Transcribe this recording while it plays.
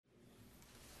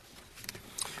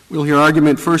We'll hear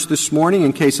argument first this morning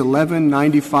in Case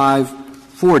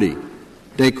 11-9540,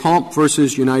 Descamps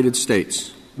versus United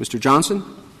States. Mr. Johnson.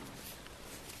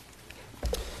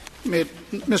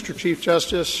 Mr. Chief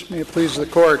Justice, may it please the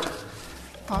Court.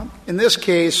 In this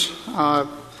case,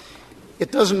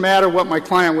 it doesn't matter what my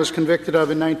client was convicted of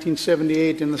in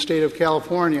 1978 in the state of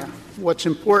California. What's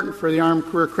important for the Armed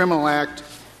Career Criminal Act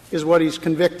is what he's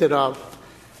convicted of.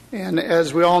 And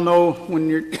as we all know, when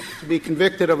you're to be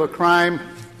convicted of a crime,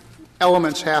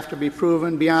 elements have to be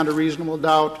proven beyond a reasonable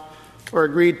doubt or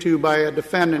agreed to by a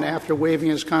defendant after waiving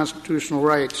his constitutional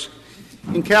rights.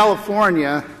 In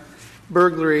California,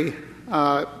 burglary,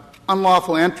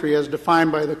 unlawful entry as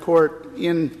defined by the court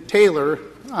in Taylor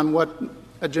on what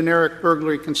a generic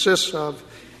burglary consists of,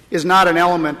 is not an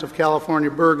element of California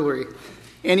burglary.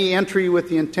 Any entry with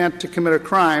the intent to commit a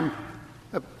crime,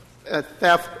 a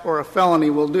theft or a felony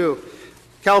will do.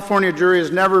 California jury is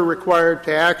never required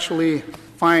to actually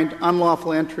find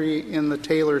unlawful entry in the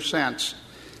Taylor sense.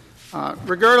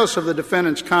 Regardless of the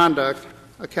defendant's conduct,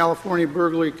 a California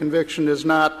burglary conviction is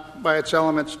not, by its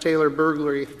elements, Taylor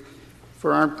burglary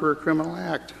for Armed Career Criminal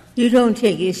Act. You don't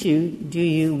take issue, do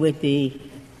you, with the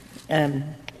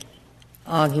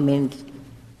argument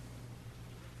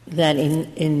that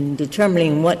in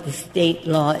determining what the state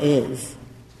law is,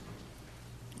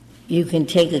 you can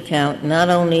take account not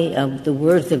only of the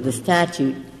words of the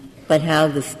statute, but how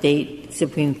the state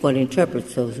Supreme Court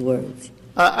interprets those words?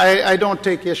 I don't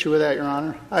take issue with that, Your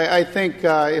Honor. I think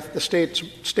if the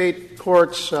state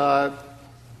courts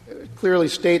clearly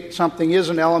state something is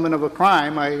an element of a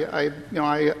crime, I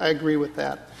agree with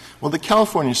that. Well, the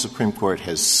California Supreme Court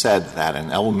has said that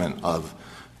an element of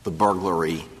the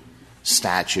burglary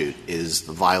statute is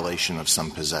the violation of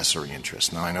some possessory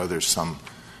interest. Now, I know there's some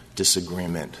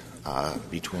disagreement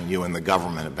between you and the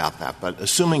government about that, but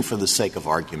assuming for the sake of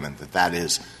argument that that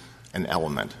is an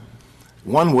element,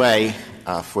 one way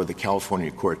for the California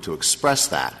court to express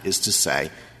that is to say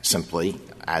simply,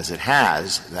 as it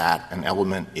has, that an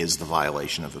element is the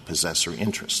violation of a possessory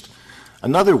interest.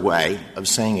 Another way of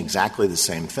saying exactly the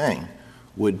same thing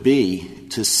would be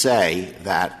to say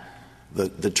that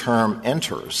the term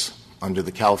enters under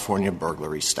the California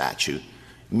burglary statute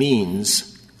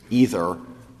means either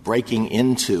breaking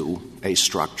into a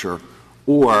structure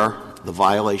or the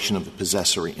violation of the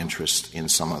possessory interest in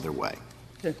some other way.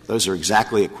 Okay. Those are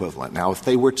exactly equivalent. Now, if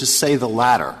they were to say the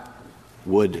latter,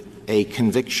 would a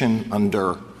conviction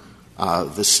under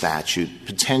the statute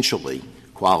potentially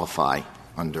qualify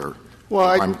under the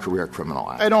Armed Career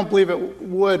Criminal Act? I don't believe it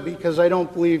would, because I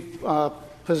don't believe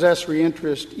possessory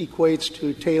interest equates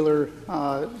to Taylor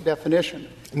definition.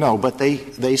 No, but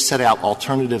they set out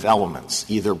alternative elements,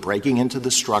 either breaking into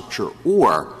the structure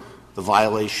or the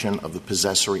violation of the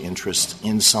possessory interest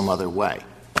in some other way.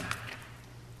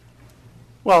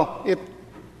 Well,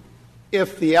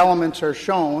 if the elements are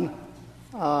shown,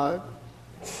 and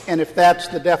if that's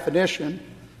the definition,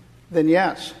 then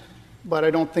yes. But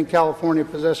I don't think California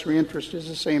possessory interest is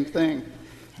the same thing.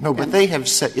 No, but they have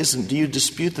said, do you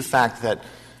dispute the fact that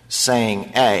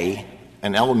saying A,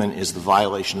 an element is the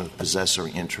violation of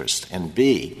possessory interest, and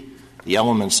B, the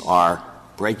elements are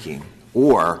breaking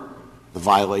or the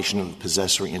violation of the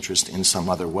possessory interest in some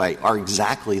other way, are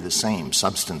exactly the same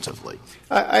substantively?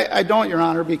 I don't, Your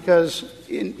Honor, because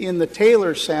in the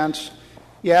Taylor sense,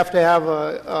 you have to have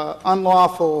a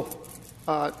unlawful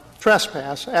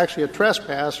trespass, actually a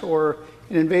trespass, or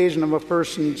an invasion of a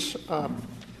person's,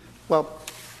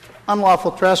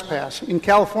 unlawful trespass. In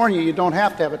California, you don't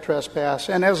have to have a trespass.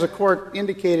 And as the Court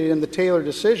indicated in the Taylor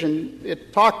decision,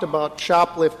 it talked about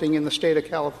shoplifting in the state of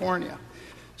California.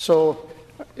 So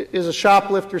is a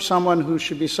shoplifter someone who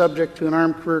should be subject to an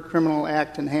Armed Career Criminal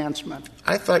Act enhancement?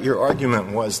 I thought your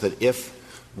argument was that if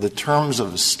the terms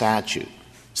of a statute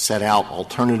set out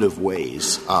alternative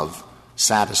ways of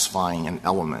satisfying an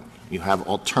element, you have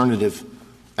alternative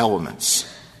elements,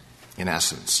 in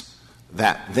essence,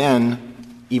 that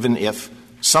then, even if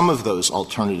some of those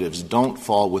alternatives don't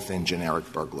fall within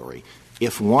generic burglary,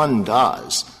 if one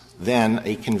does, then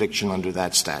a conviction under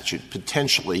that statute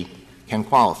potentially can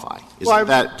qualify. I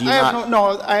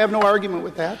have no argument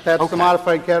with that. That's the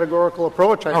modified categorical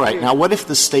approach. All right. Now, what if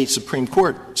the state Supreme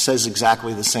Court says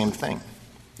exactly the same thing?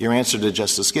 Your answer to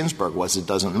Justice Ginsburg was it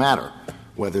doesn't matter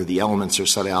whether the elements are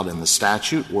set out in the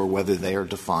statute or whether they are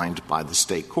defined by the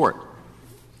state court.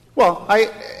 Well,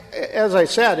 as I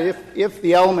said, if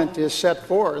the element is set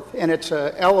forth and it's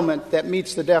an element that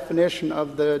meets the definition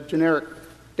of the generic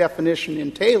definition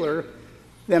in Taylor,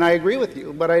 then I agree with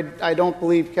you. But I don't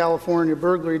believe California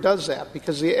burglary does that,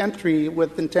 because the entry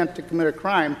with intent to commit a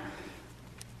crime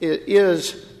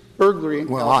is burglary in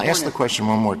California. Well, I'll ask the question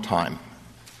one more time.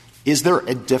 Is there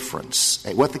a difference?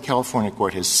 What the California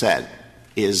court has said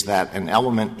is that an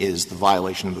element is the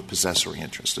violation of the possessory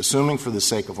interest. Assuming for the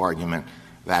sake of argument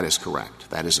that is correct.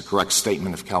 That is a correct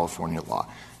statement of California law.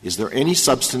 Is there any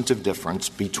substantive difference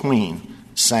between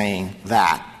saying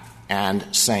that and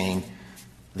saying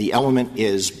the element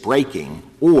is breaking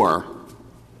or,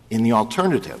 in the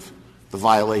alternative, the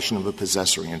violation of the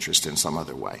possessory interest in some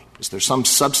other way? Is there some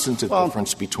substantive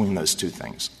difference between those two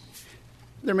things?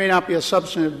 There may not be a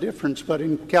substantive difference, but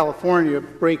in California,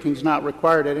 breaking is not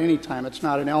required at any time. It's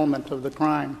not an element of the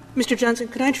crime. Mr. Johnson,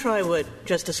 could I try what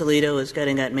Justice Alito is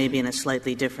getting at maybe in a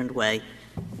slightly different way?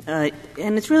 And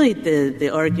it's really the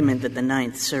argument that the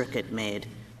Ninth Circuit made,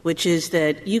 which is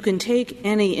that you can take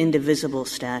any indivisible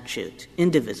statute,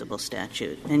 and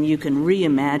you can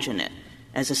reimagine it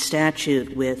as a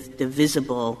statute with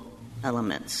divisible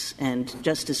elements. And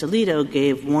Justice Alito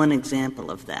gave one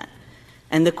example of that.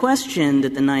 And the question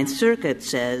that the Ninth Circuit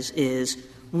says is,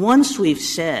 once we've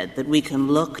said that we can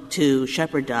look to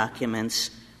Shepard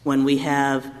documents when we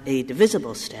have a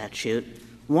divisible statute,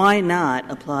 why not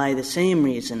apply the same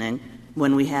reasoning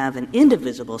when we have an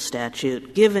indivisible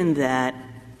statute, given that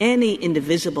any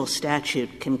indivisible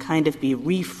statute can kind of be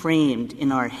reframed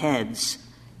in our heads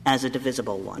as a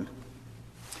divisible one?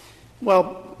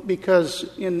 Well, because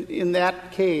in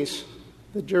that case,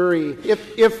 the jury,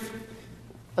 if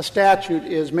a statute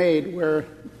is made where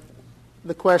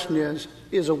the question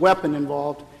is a weapon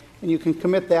involved, and you can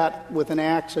commit that with an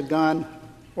axe, a gun,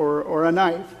 or a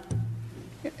knife,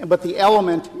 but the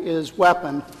element is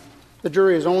weapon, the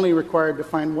jury is only required to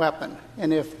find weapon.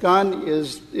 And if gun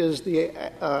is the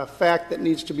fact that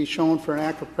needs to be shown for an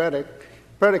act of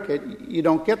predicate, you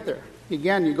don't get there.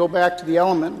 Again, you go back to the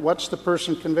element, what's the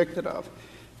person convicted of?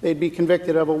 They'd be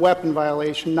convicted of a weapon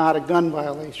violation, not a gun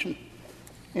violation.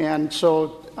 And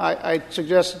so I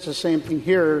suggest it's the same thing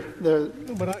here.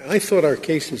 But I thought our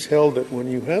cases held that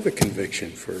when you have a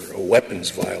conviction for a weapons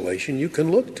violation, you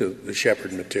can look to the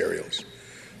Shepard materials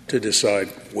to decide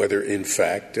whether, in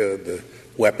fact, the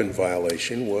weapon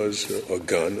violation was a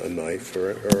gun, a knife,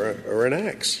 or an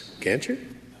axe. Can't you?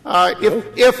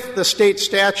 If the state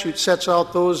statute sets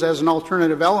out those as an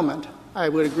alternative element, I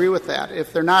would agree with that.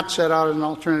 If they're not set out as an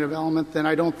alternative element, then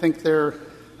I think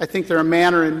they're a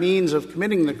manner and means of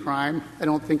committing the crime. I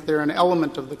don't think they're an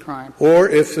element of the crime. Or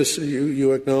if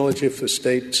you acknowledge if the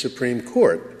state Supreme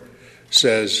Court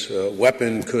says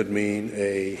weapon could mean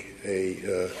a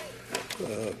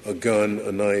gun,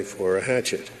 a knife, or a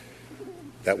hatchet,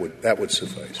 that would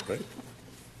suffice, right?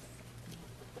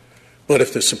 But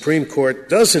if the Supreme Court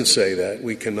doesn't say that,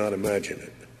 we cannot imagine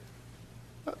it.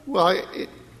 Well,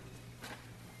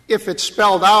 if it's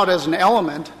spelled out as an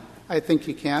element, I think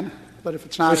you can. But if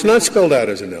it's not, it's not spelled out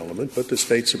as an element, but the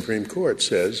state Supreme Court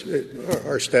says,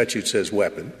 our statute says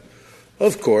weapon.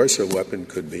 Of course, a weapon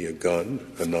could be a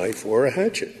gun, a knife, or a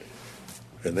hatchet.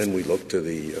 And then we look to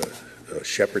the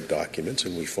Shepard documents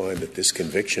and we find that this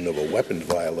conviction of a weapon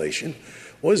violation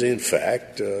was, in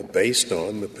fact, based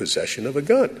on the possession of a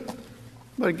gun.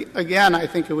 But again, I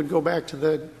think it would go back to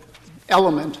the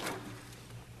element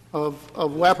of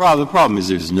weapon. The problem is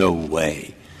there's no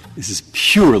way. This is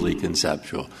purely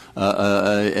conceptual.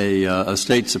 A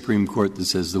state Supreme Court that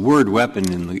says the word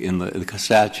weapon in the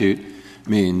statute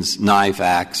means knife,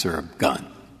 axe, or a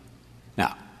gun.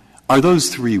 Now, are those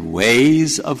three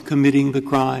ways of committing the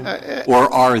crime,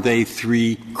 or are they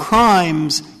three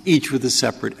crimes, each with a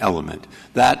separate element?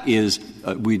 That is,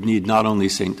 we'd need not only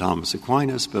St. Thomas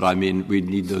Aquinas, but we'd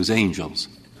need those angels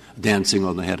dancing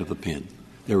on the head of the pin.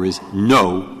 There is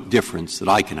no difference that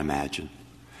I can imagine.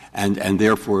 And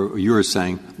therefore, you're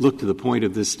saying, look to the point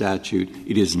of this statute.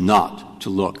 It is not to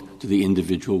look to the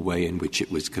individual way in which it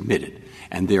was committed,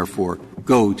 and therefore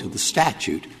go to the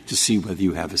statute to see whether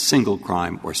you have a single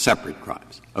crime or separate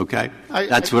crimes. Okay?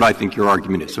 That's what I think your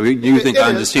argument is. So do you think I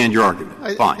understand your argument?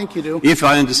 Fine. I think you do. If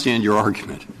I understand your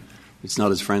argument, it's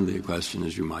not as friendly a question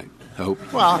as you might hope.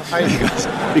 Well,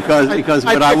 because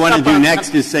what I want to do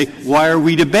next is say, why are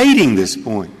we debating this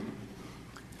point?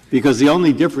 Because the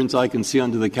only difference I can see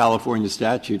under the California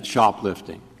statute is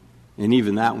shoplifting. And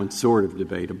even that one's sort of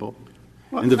debatable.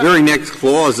 And the very next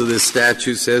clause of this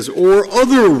statute says, or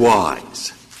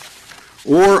otherwise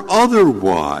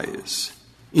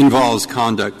involves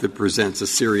conduct that presents a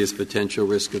serious potential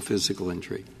risk of physical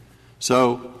injury.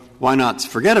 So why not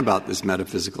forget about this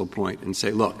metaphysical point and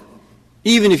say, look,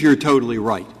 even if you're totally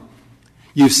right,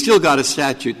 you've still got a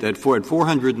statute that had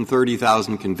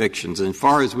 430,000 convictions, and as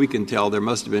far as we can tell, there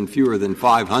must have been fewer than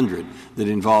 500 that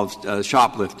involved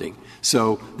shoplifting.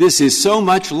 So this is so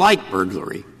much like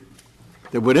burglary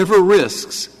that whatever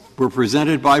risks were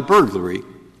presented by burglary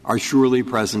are surely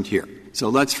present here. So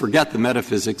let's forget the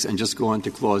metaphysics and just go on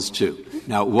to Clause 2.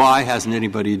 Now, why hasn't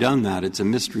anybody done that? It's a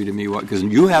mystery to me, because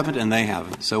you haven't and they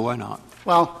haven't, so why not?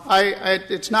 Well,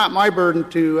 it's not my burden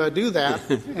to do that,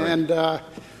 right. And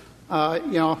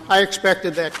I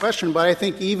expected that question, but I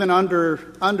think even under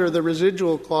the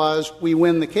residual clause, we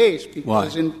win the case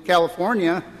because in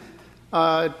California,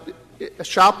 a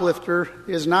shoplifter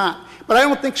is not. But I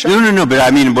don't think No. But I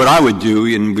mean, what I would do,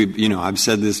 and I've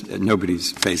said this, nobody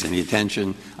pays any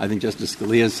attention. I think Justice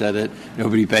Scalia said it.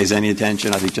 Nobody pays any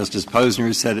attention. I think Justice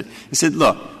Posner said it. He said,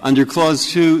 look, under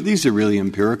Clause 2, these are really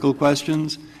empirical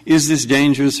questions. Is this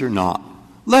dangerous or not?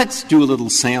 Let's do a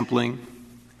little sampling.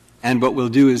 And what we'll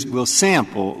do is we'll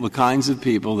sample the kinds of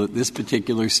people that this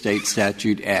particular state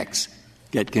statute X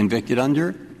get convicted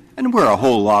under. And where a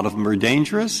whole lot of them are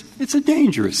dangerous, it's a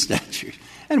dangerous statute.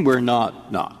 And we're not.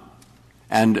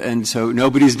 And so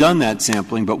nobody's done that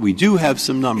sampling, but we do have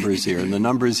some numbers here. And the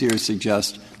numbers here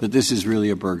suggest that this is really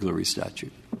a burglary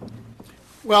statute.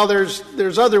 Well,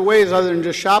 there's other ways other than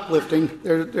just shoplifting.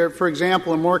 For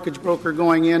example, a mortgage broker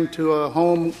going into a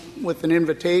home with an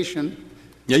invitation.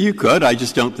 Yeah, you could. I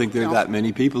just don't think there are that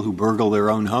many people who burgle their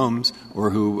own homes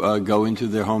or who go into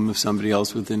their home of somebody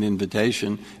else with an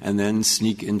invitation and then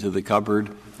sneak into the cupboard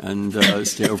and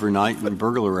stay overnight and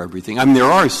burglar everything. I mean, there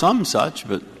are some such,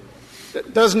 but...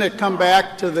 Doesn't it come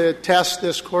back to the test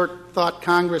this Court thought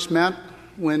Congress meant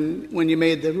when you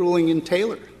made the ruling in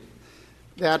Taylor?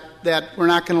 That we're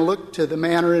not going to look to the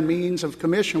manner and means of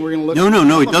commission. We're going to look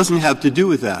No, it doesn't have to do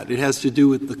with that. It has to do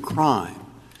with the crime.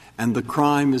 And the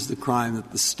crime is the crime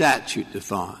that the statute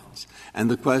defines.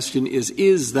 And the question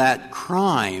is that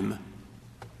crime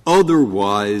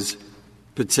otherwise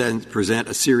present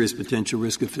a serious potential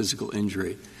risk of physical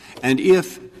injury? And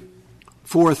if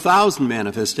 4,000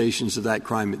 manifestations of that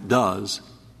crime it does,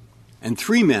 and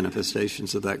 3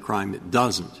 manifestations of that crime it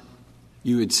doesn't,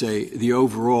 you would say the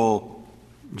overall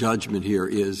judgment here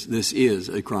is this is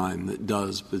a crime that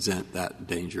does present that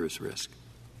dangerous risk.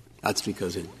 That's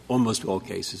because in almost all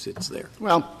cases it's there.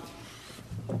 Well,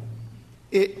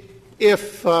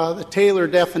 if the Taylor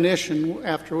definition,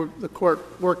 after the Court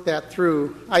worked that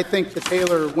through, I think the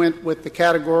Taylor went with the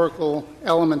categorical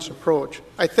elements approach.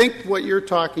 I think what you're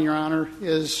talking, Your Honor,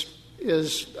 is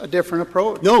a different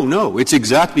approach. No, it's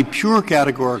exactly pure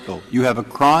categorical. You have a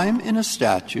crime in a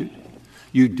statute.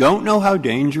 You don't know how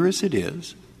dangerous it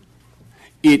is.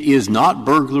 It is not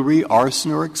burglary,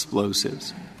 arson, or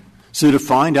explosives. So to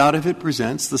find out if it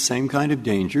presents the same kind of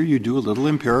danger, you do a little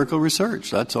empirical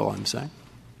research. That's all I'm saying.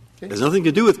 Okay. It has nothing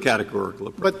to do with categorical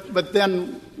approach. But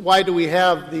then why do we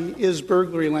have the is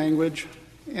burglary language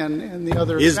and the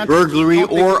other is burglary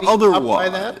or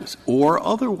otherwise,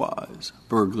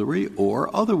 burglary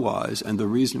or otherwise. And the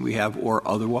reason we have or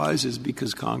otherwise is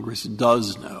because Congress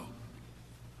does know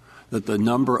that the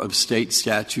number of state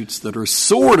statutes that are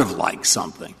sort of like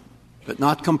something, but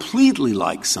not completely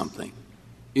like something,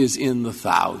 is in the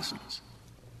thousands.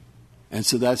 And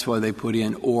so that's why they put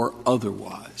in or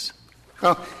otherwise.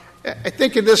 Well, I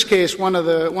think in this case one of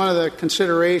the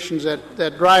considerations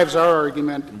that drives our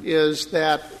argument is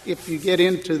that if you get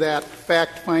into that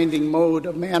fact-finding mode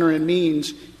of manner and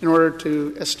means in order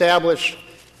to establish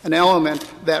an element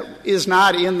that is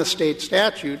not in the state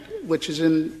statute, which is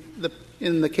in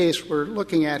the case we're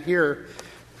looking at here,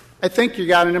 I think you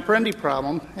got an Apprendi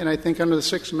problem, and I think under the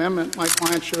Sixth Amendment my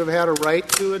client should have had a right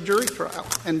to a jury trial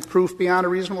and proof beyond a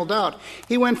reasonable doubt.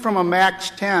 He went from a max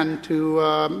 10 to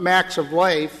a max of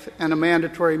life and a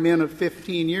mandatory min of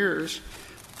 15 years,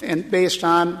 and based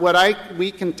on what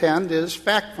we contend is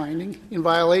fact-finding in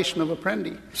violation of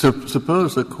Apprendi. So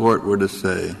suppose the Court were to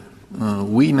say,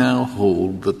 we now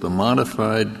hold that the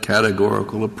modified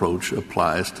categorical approach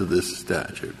applies to this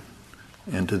statute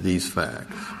and to these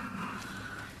facts.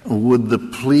 Would the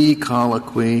plea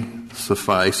colloquy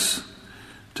suffice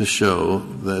to show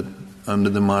that under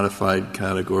the modified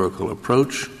categorical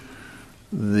approach,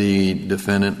 the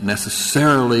defendant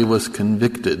necessarily was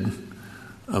convicted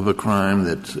of a crime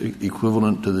that's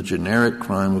equivalent to the generic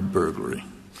crime of burglary?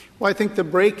 Well, I think the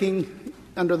breaking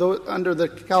under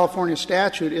the California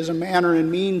statute is a manner and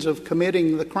means of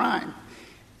committing the crime.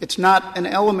 It's not an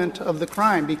element of the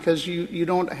crime because you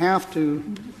don't have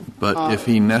to. But if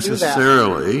he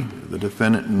necessarily, the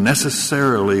defendant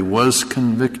necessarily was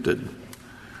convicted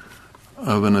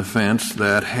of an offense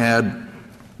that had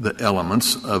the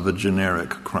elements of a generic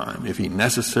crime, if he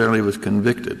necessarily was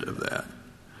convicted of that,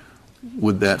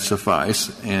 would that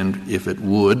suffice? And if it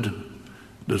would,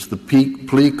 does the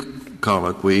plea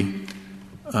colloquy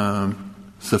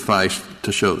suffice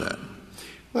to show that?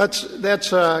 That's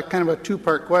kind of a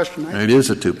two-part question. It is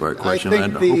a two-part question. I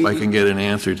hope I can get an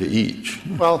answer to each.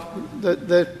 Well,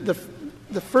 the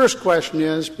The first question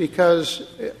is because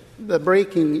the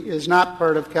breaking is not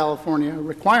part of California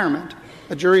requirement.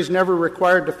 A jury is never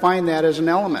required to find that as an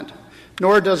element,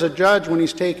 nor does a judge, when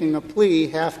he's taking a plea,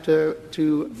 have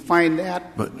to find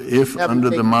that. But if under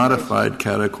the modified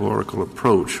categorical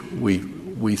approach we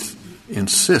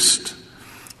insist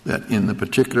that in the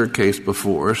particular case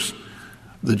before us,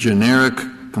 the generic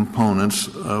components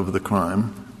of the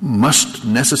crime must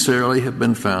necessarily have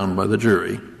been found by the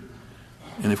jury,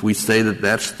 and if we say that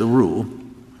that's the rule,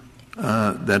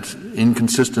 that's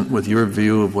inconsistent with your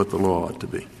view of what the law ought to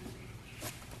be.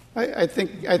 I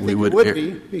think it would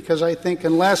be, because I think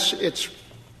unless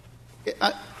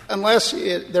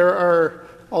there are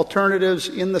alternatives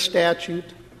in the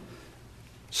statute,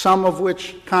 some of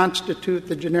which constitute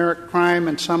the generic crime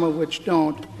and some of which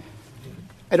don't,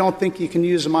 I don't think you can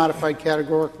use a modified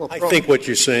categorical approach. I think what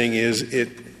you're saying is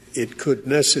it could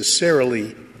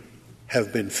necessarily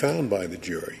have been found by the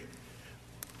jury,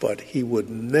 but he would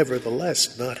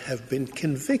nevertheless not have been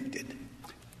convicted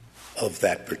of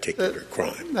that particular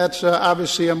crime. That's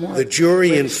obviously a more... The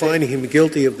jury, in finding him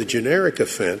guilty of the generic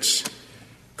offense,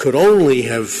 could only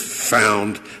have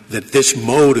found that this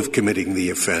mode of committing the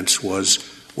offense was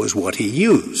what he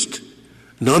used.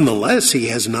 Nonetheless, he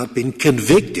has not been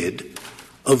convicted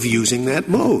of using that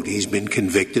mode. He's been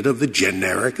convicted of the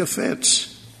generic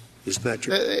offense. Isn't that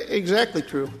true? Exactly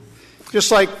true. Just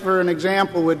like, for an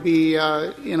example, would be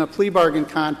in a plea bargain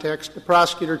context, the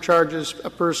prosecutor charges a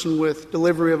person with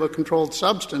delivery of a controlled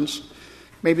substance.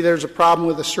 Maybe there's a problem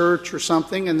with a search or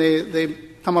something, and they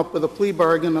come up with a plea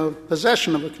bargain of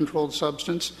possession of a controlled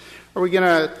substance. Are we going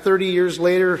to, 30 years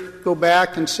later, go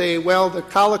back and say, well, the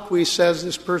colloquy says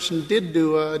this person did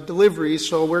do a delivery,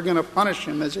 so we're going to punish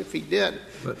him as if he did?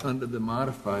 But under the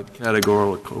modified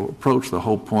categorical approach, the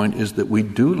whole point is that we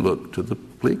do look to the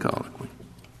plea colloquy.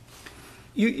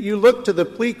 You look to the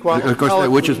plea colloquy. Of course,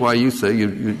 which is why you say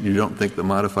you don't think the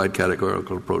modified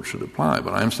categorical approach should apply.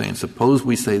 But I'm saying suppose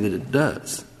we say that it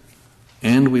does,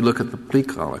 and we look at the plea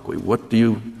colloquy. What do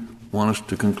you want us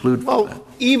to conclude from that? Well,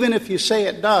 even if you say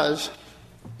it does,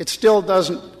 it still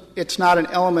doesn't — it's not an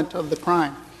element of the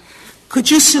crime. Could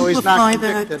you simplify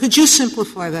that? Could you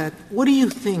simplify that? What do you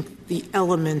think the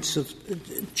elements of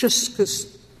 — just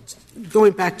because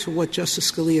going back to what Justice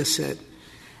Scalia said,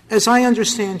 as I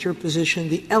understand your position,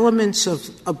 the elements of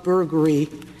a burglary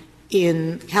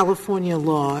in California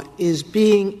law is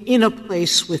being in a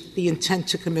place with the intent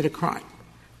to commit a crime.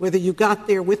 Whether you got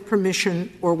there with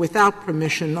permission or without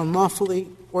permission, unlawfully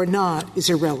or not, is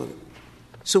irrelevant.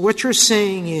 So what you're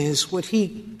saying is what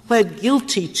he pled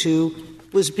guilty to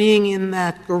was being in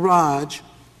that garage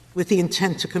with the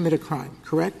intent to commit a crime,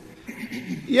 correct?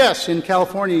 Yes. In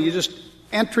California, you just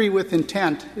 — entry with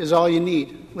intent is all you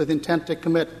need, with intent to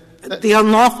commit. The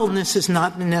unlawfulness is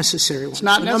not necessary. It's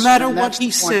not necessary. No matter what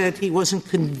he said, he wasn't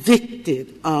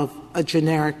convicted of a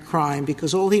generic crime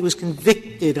because all he was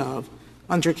convicted of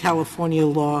under California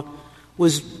law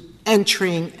was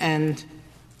entering and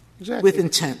with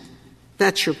intent.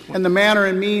 That's your point. And the manner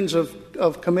and means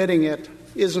of committing it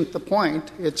isn't the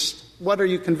point. It's what are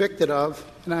you convicted of?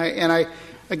 And I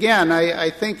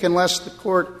think unless the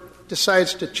Court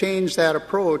decides to change that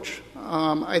approach,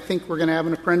 I think we're going to have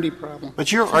an Apprendi problem.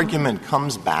 But your argument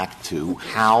comes back to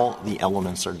how the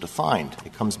elements are defined.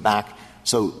 It comes back —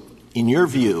 so in your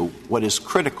view, what is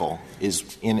critical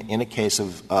is in a case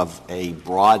of a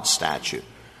broad statute,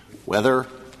 whether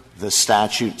the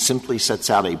statute simply sets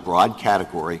out a broad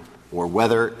category or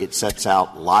whether it sets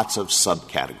out lots of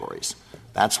subcategories.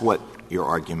 That's what your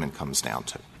argument comes down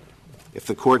to. If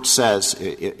the Court says —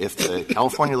 if the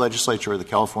California legislature or the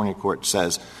California court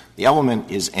says the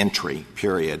element is entry,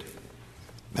 period,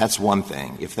 that's one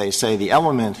thing. If they say the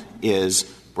element is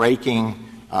breaking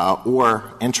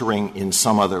or entering in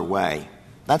some other way,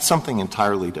 that's something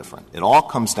entirely different. It all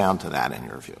comes down to that in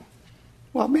your view.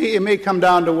 Well, it may come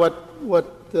down to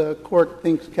what the Court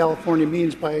thinks California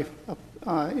means by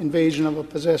invasion of a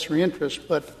possessory interest.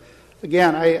 But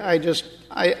again, I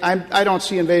don't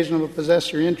see invasion of a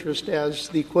possessory interest as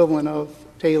the equivalent of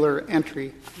Taylor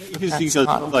entry. It's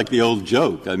like the old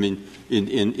joke. I mean,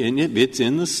 it's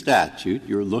in the statute.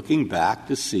 You're looking back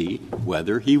to see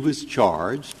whether he was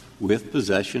charged with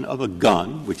possession of a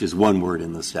gun, which is one word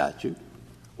in the statute,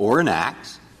 or an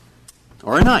axe,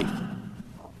 or a knife.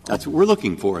 That's what we're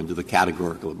looking for into the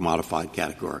categorical, modified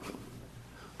categorical.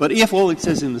 But if all it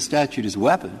says in the statute is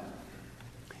weapon,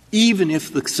 even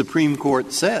if the Supreme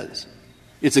Court says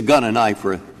it's a gun, a knife,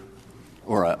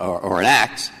 or an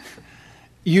axe,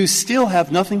 you still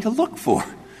have nothing to look for,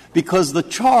 because the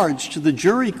charge to the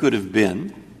jury could have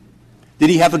been, did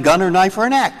he have a gun or knife or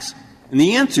an axe? And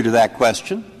the answer to that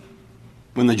question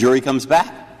when the jury comes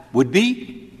back would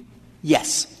be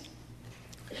yes.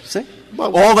 See?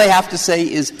 All they have to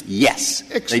say is yes.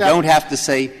 They don't have to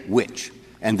say which.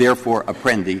 And therefore,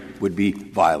 Apprendi would be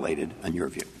violated, in your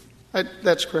view.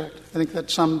 That's correct. I think that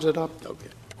sums it up. Okay.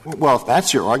 Well, if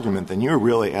that's your argument, then you're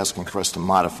really asking for us to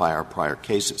modify our prior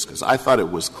cases, because I thought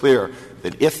it was clear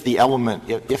that if the element,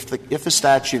 if the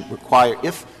statute to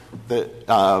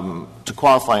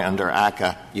qualify under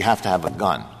ACCA, you have to have a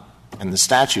gun. And the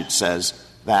statute says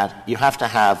that you have to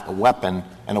have a weapon,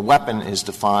 and a weapon is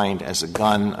defined as a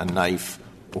gun, a knife,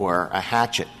 or a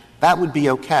hatchet. That would be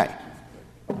okay.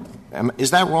 Is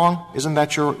that wrong? Isn't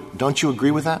that don't you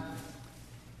agree with that?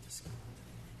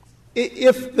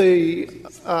 If the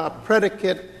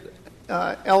predicate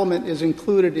element is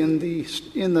included in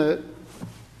the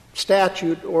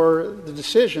statute or the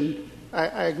decision,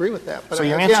 I agree with that. But so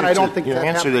your again, I don't think your that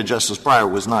answer happened. to Justice Breyer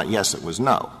was not yes, it was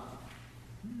no.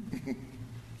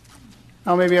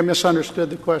 Oh, maybe I misunderstood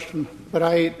the question, but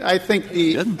I think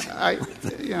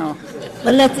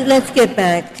Well, let's get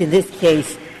back to this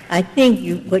case. I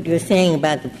think what you're saying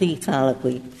about the plea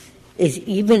colloquy is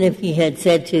even if he had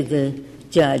said to the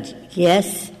judge,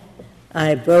 yes,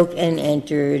 I broke and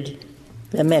entered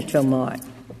the Metro Mart,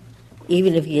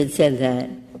 even if he had said that,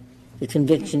 the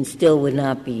conviction still would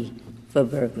not be for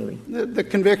burglary. The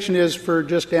conviction is for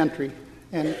just entry,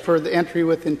 and for the entry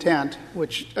with intent,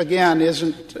 which, again,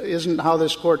 isn't how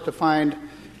this Court defined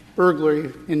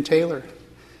burglary in Taylor.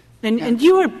 And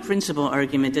your principal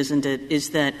argument, isn't it,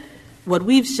 is that what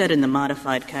we've said in the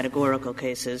modified categorical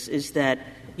cases is that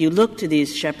you look to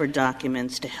these Shepard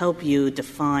documents to help you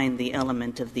define the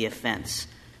element of the offense.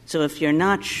 So if you're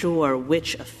not sure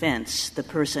which offense the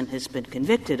person has been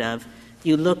convicted of,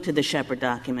 you look to the Shepard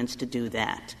documents to do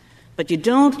that. But you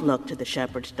don't look to the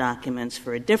Shepard documents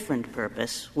for a different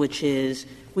purpose, which is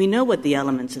we know what the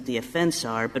elements of the offense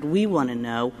are, but we want to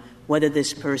know whether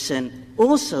this person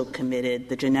also committed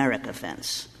the generic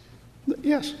offense.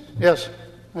 Yes,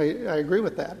 I agree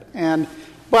with that.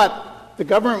 But the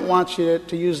government wants you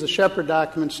to use the Shepard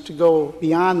documents to go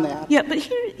beyond that. Yeah, but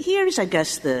here's, I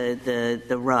guess, the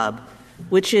rub,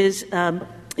 which is,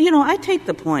 I take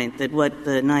the point that what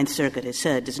the Ninth Circuit has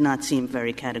said does not seem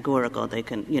very categorical. They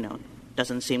can,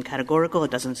 doesn't seem categorical.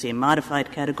 It doesn't seem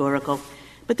modified categorical.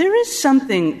 But there is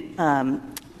something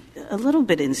a little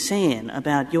bit insane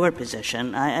about your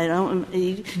position.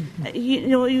 We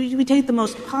take the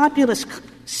most populous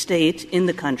state in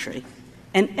the country,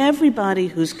 and everybody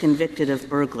who's convicted of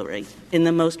burglary in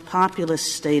the most populous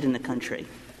state in the country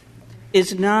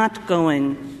is not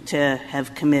going to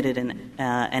have committed an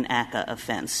ACCA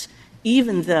offense,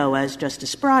 even though, as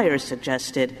Justice Breyer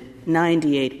suggested,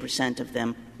 98% of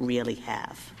them really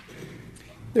have.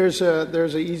 There's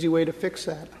an easy way to fix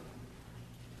that.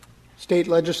 State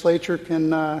legislature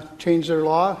can change their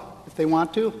law if they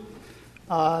want to.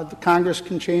 The Congress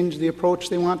can change the approach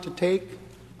they want to take,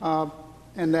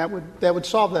 and that would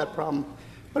solve that problem.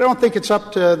 But I don't think it's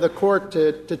up to the Court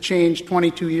to change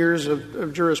 22 years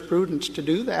of jurisprudence to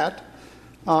do that.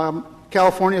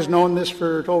 California has known this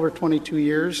for over 22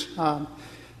 years.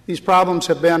 These problems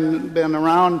have been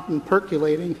around and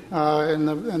percolating, and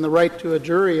the right to a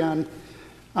jury on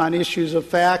issues of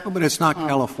fact. But it's not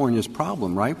California's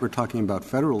problem, right? We're talking about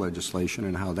federal legislation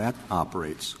and how that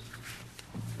operates.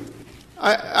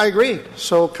 I agree.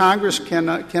 So Congress can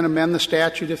amend the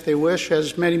statute if they wish,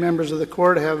 as many members of the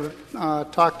Court have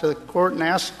talked to the Court and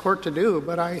asked the Court to do.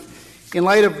 But in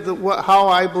light of how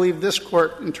I believe this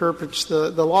Court interprets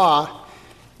the law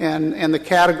and the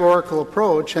categorical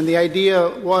approach, and the idea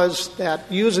was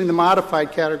that using the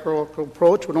modified categorical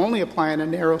approach would only apply in a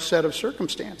narrow set of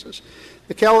circumstances.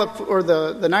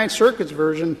 The Ninth Circuit's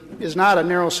version is not a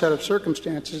narrow set of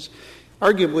circumstances.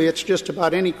 Arguably, it's just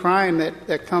about any crime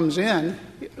that comes in.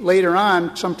 Later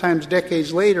on, sometimes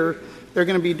decades later, they're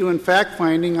going to be doing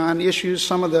fact-finding on issues.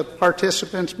 Some of the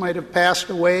participants might have passed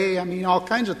away. I mean, all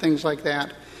kinds of things like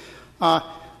that.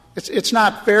 It's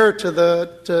not fair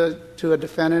to a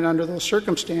defendant under those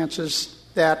circumstances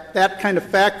that kind of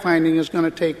fact-finding is going to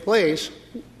take place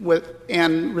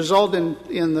and result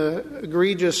in the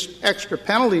egregious extra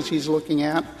penalties he's looking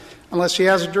at unless he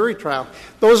has a jury trial.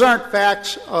 Those aren't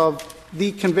facts of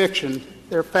the conviction.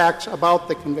 They're facts about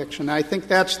the conviction. I think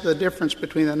that's the difference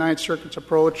between the Ninth Circuit's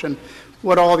approach and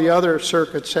what all the other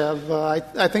circuits have.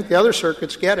 I think the other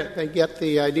circuits get it. They get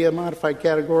the idea of modified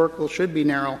categorical should be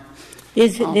narrow.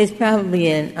 There's probably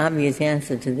an obvious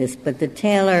answer to this, but the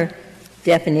Taylor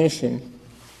definition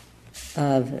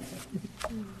of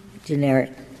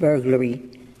generic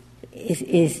burglary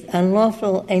is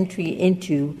unlawful entry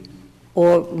into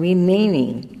or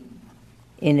remaining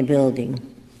in a building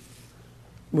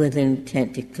with an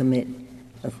intent to commit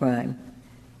a crime.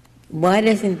 Why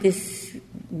doesn't this,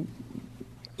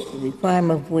 the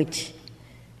crime of which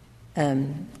the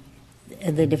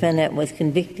defendant was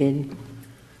convicted,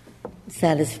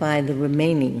 satisfy the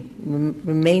remaining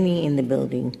in the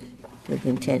building with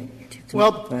intent to commit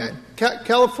a crime?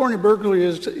 California burglary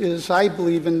is, I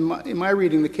believe, in my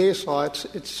reading the case law,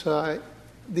 it's the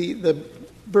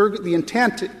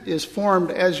intent is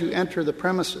formed as you enter the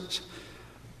premises,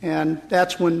 and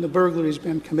that's when the burglary has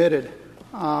been committed.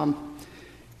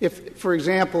 If, for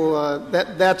example,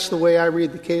 that's the way I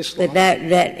read the case law. But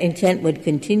that intent would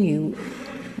continue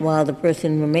while the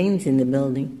person remains in the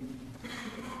building.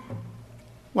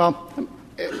 Well,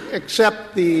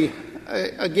 except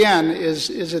again,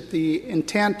 is it the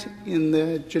intent in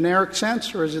the generic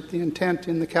sense, or is it the intent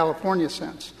in the California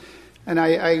sense? And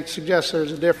I suggest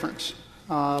there's a difference.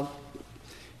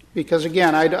 Because,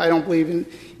 again, I don't believe in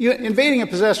invading a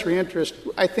possessory interest.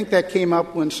 I think that came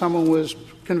up when someone was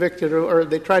convicted, or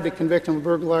they tried to convict them of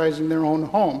burglarizing their own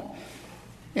home.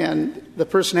 And the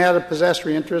person had a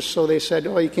possessory interest, so they said,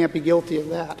 oh, you can't be guilty of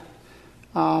that.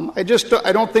 I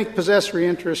don't think possessory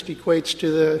interest equates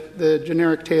to the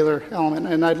generic Taylor element,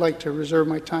 and I'd like to reserve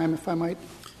my time, if I might.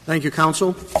 Thank you,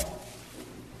 counsel.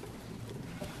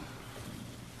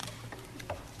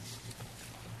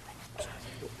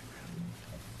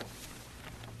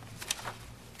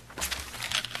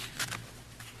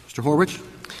 Mr. Horwich.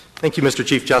 Thank you, Mr.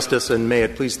 Chief Justice, and may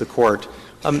it please the Court.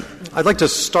 I'd like to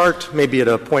start maybe at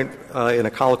a point in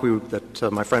a colloquy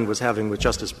that my friend was having with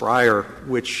Justice Breyer,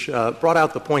 which brought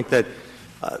out the point that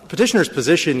Petitioner's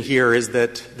position here is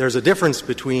that there's a difference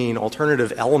between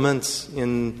alternative elements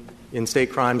in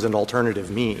state crimes and alternative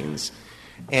means.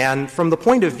 And from the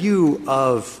point of view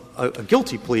of a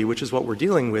guilty plea, which is what we're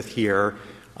dealing with here,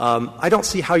 I don't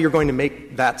see how you're going to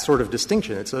make that sort of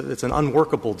distinction. It's an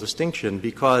unworkable distinction,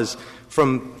 because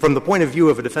from the point of view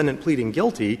of a defendant pleading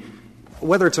guilty,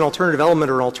 whether it's an alternative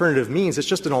element or an alternative means, it's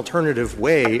just an alternative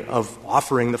way of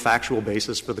offering the factual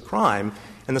basis for the crime.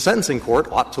 And the sentencing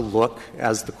court ought to look,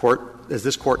 as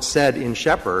this Court said in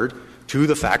Shepard, to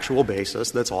the factual basis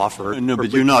that's offered. No,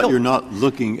 but you're not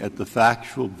looking at the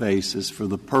factual basis for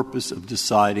the purpose of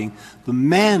deciding the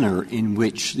manner in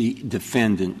which the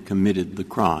defendant committed the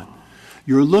crime.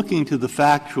 You're looking to the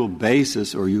factual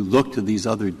basis, or you look to these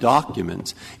other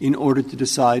documents, in order to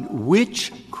decide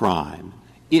which crime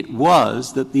it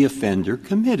was that the offender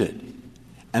committed.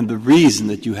 And the reason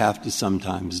that you have to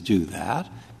sometimes do that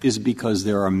is because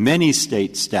there are many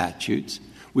state statutes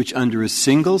which, under a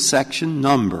single section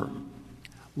number,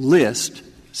 list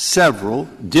several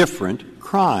different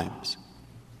crimes,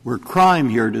 where crime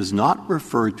here does not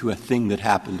refer to a thing that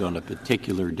happened on a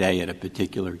particular day at a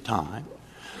particular time,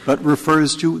 but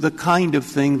refers to the kind of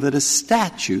thing that a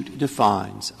statute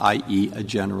defines, i.e., a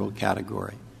general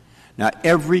category. Now,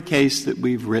 every case that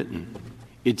we've written,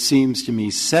 it seems to me,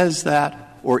 says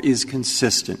that or is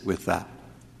consistent with that.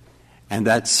 And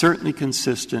that's certainly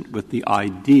consistent with the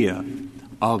idea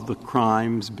of the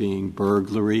crimes being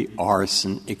burglary,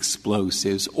 arson,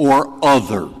 explosives, or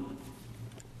other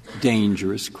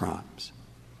dangerous crimes.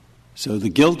 So the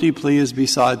guilty plea is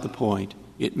beside the point.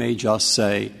 It may just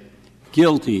say,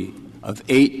 guilty of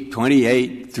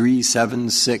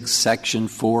 828.376, Section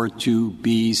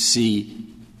 42B.C.,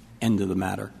 end of the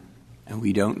matter. And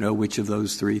we don't know which of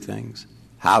those three things,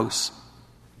 house,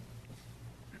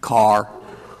 car,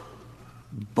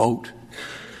 boat,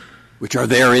 which are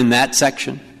there in that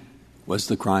section, was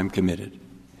the crime committed.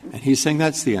 And he's saying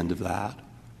that's the end of that.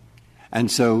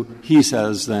 And so he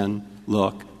says then,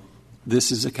 look,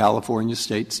 this is a California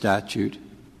state statute,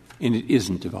 and it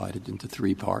isn't divided into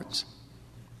three parts.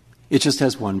 It just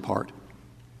has one part.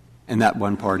 And that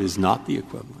one part is not the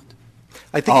equivalent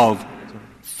of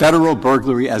federal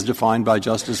burglary as defined by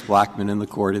Justice Blackmun in the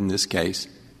Court in this case,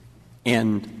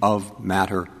 end of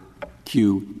matter,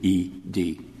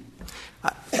 QED.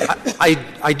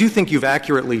 I do think you've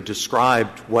accurately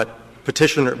described what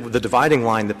the dividing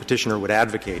line that Petitioner would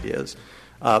advocate is.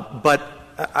 But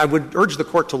I would urge the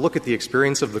Court to look at the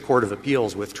experience of the Court of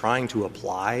Appeals with trying to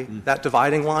apply that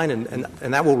dividing line,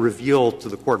 and that will reveal to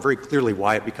the Court very clearly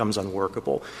why it becomes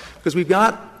unworkable. Because we've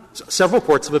got several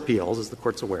courts of appeals, as the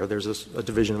Court's aware, there's a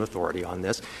division of authority on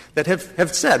this, that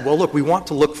have said, well, look, we want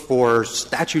to look for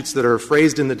statutes that are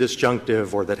phrased in the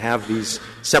disjunctive or that have these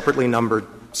separately numbered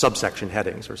subsection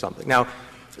headings or something. Now,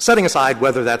 setting aside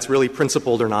whether that's really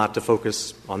principled or not to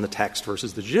focus on the text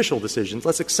versus the judicial decisions,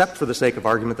 let's accept for the sake of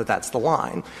argument that that's the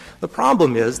line. The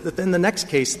problem is that then the next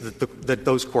case that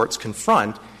those courts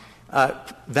confront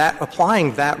that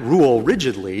applying that rule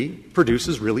rigidly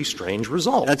produces really strange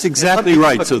results. That's exactly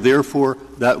right. So therefore,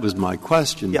 that was my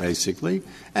question, basically.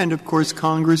 And, of course,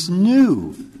 Congress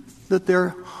knew that there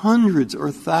are hundreds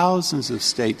or thousands of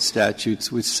state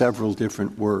statutes with several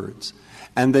different words.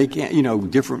 And they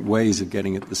can't, different ways of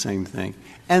getting at the same thing.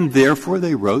 And therefore,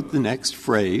 they wrote the next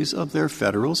phrase of their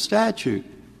federal statute,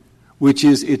 which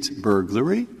is it's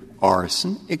burglary,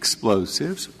 arson,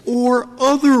 explosives, or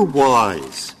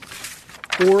otherwise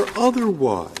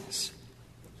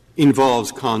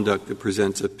involves conduct that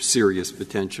presents a serious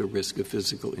potential risk of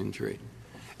physical injury.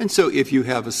 And so if you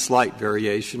have a slight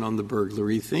variation on the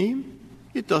burglary theme,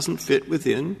 it doesn't fit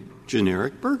within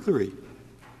generic burglary.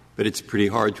 But it's pretty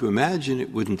hard to imagine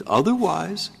it wouldn't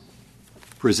otherwise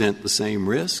present the same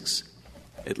risks,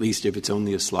 at least if it's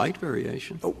only a slight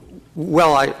variation.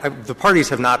 Well, the parties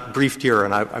have not briefed here,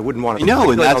 and I wouldn't want to.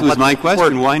 No, and that was my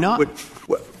question. Why not?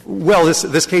 Well,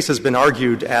 this case has been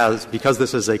argued because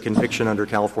this is a conviction under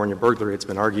California burglary, it's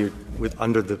been argued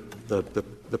under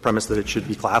the premise that it should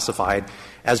be classified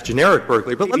as generic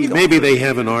burglary. But maybe they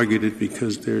haven't argued it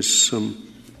because there's some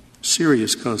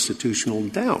serious constitutional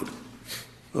doubt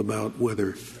about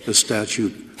whether the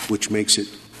statute which makes it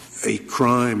a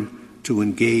crime to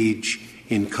engage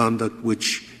in conduct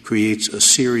which creates a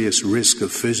serious risk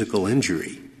of physical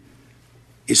injury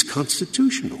is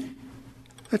constitutional.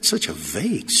 That's such a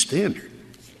vague standard.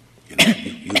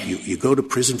 You go to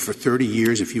prison for 30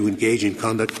 years if you engage in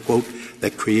conduct, quote,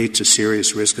 that creates a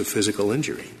serious risk of physical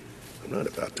injury. I'm not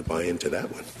about to buy into that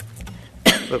one.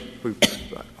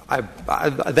 I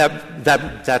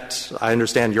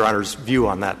understand Your Honor's view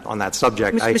on that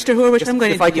subject. Mr. Horwich, I'm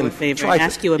going to do you a favor and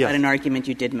ask you about an argument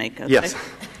you did make. Okay? Yes.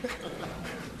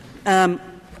 As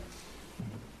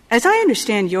I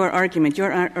understand your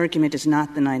argument is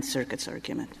not the Ninth Circuit's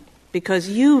argument, because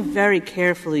you very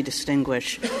carefully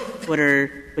distinguish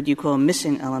what you call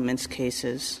missing elements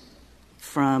cases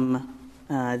from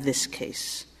this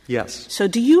case. Yes. So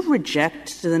do you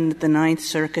reject the Ninth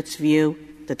Circuit's view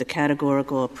that the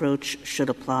categorical approach should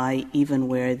apply even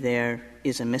where there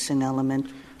is a missing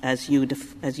element, as you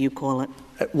call it?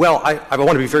 Well, I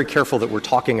want to be very careful that we're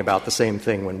talking about the same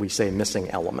thing when we say missing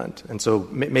element. And so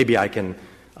maybe I can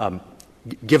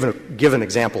give an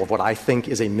example of what I think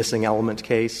is a missing element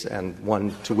case and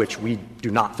one to which we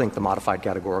do not think the modified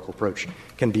categorical approach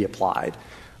can be applied.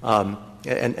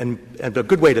 And a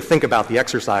good way to think about the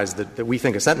exercise that we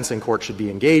think a sentencing court should be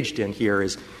engaged in here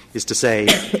is to say,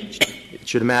 it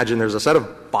should imagine there's a set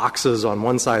of boxes on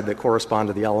one side that correspond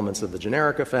to the elements of the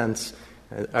generic offense,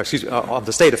 of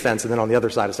the state offense, and then on the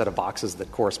other side a set of boxes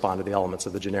that correspond to the elements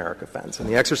of the generic offense. And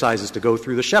the exercise is to go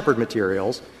through the Shepard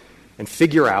materials and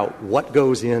figure out what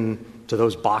goes into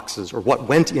those boxes or what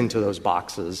went into those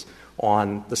boxes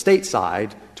on the state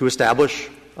side to establish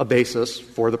a basis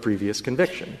for the previous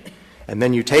conviction. And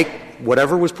then you take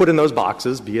whatever was put in those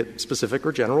boxes, be it specific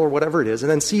or general or whatever it is,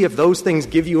 and then see if those things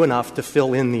give you enough to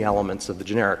fill in the elements of the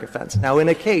generic offense. Now, in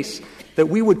a case that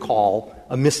we would call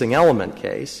a missing element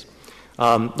case,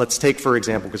 let's take, for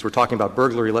example, because we're talking about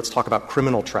burglary, let's talk about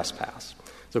criminal trespass.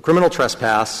 So criminal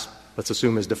trespass, let's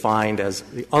assume, is defined as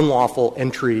the unlawful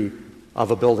entry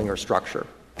of a building or structure,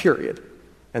 period.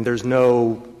 And there's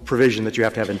no provision that you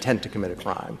have to have intent to commit a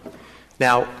crime.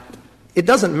 Now, it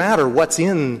doesn't matter what's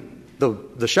in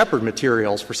the Shepard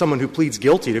materials for someone who pleads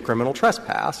guilty to criminal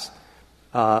trespass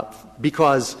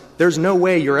because there's no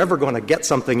way you're ever going to get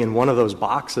something in one of those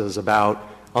boxes about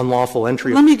unlawful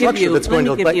entry of a structure that's going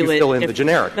to let you fill in the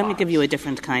generic box. Let me give you a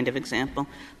different kind of example.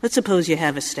 Let's suppose you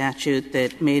have a statute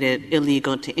that made it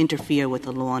illegal to interfere with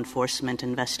a law enforcement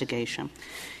investigation.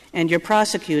 And you're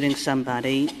prosecuting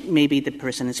somebody, maybe the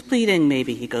person is pleading,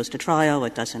 maybe he goes to trial,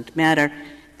 it doesn't matter.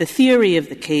 The theory of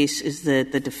the case is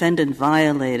that the defendant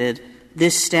violated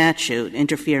this statute,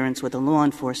 interference with a law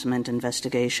enforcement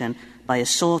investigation, by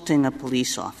assaulting a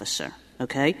police officer.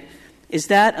 Okay? Is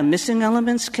that a missing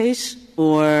elements case,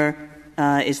 or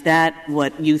is that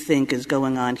what you think is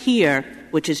going on here,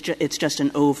 which is it's just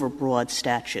an overbroad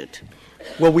statute?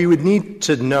 Well, we would need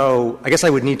to know — I guess I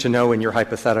would need to know in your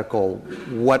hypothetical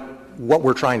what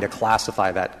we're trying to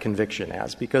classify that conviction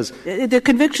as, because the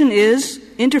conviction is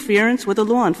interference with a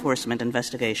law enforcement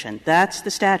investigation. That's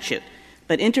the statute.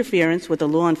 But interference with a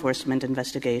law enforcement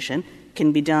investigation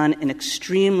can be done in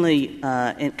extremely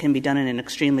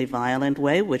violent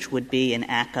way, which would be an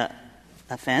ACCA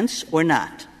offense, or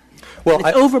not. Well,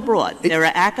 it's overbroad. There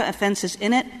are ACCA offenses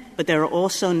in it, but there are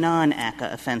also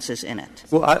non-ACCA offenses in it.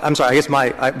 Well, I'm sorry. I guess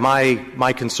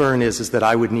my concern is that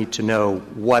I would need to know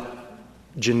what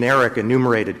generic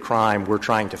enumerated crime we're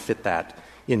trying to fit that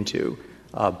into.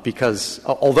 because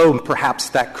although perhaps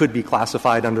that could be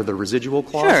classified under the residual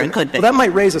clause. Sure, it could be. Well, that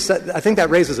might raise I think that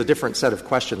raises a different set of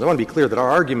questions. I want to be clear that our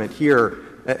argument here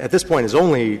at this point is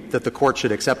only that the Court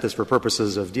should accept this for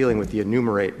purposes of dealing with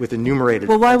enumerated.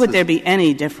 Well, why would there be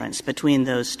any difference between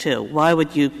those two? Why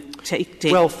would you take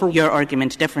your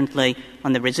argument differently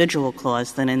on the residual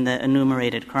clause than in the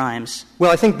enumerated crimes?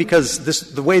 Well, I think because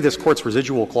the way this Court's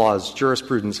residual clause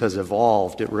jurisprudence has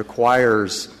evolved, it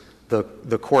requires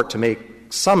the Court to make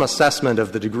some assessment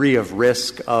of the degree of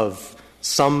risk of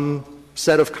some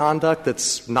set of conduct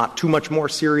that's not too much more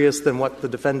serious than what the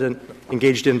defendant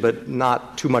engaged in, but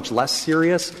not too much less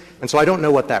serious. And so I don't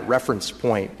know what that reference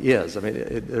point is. I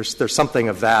mean, there's something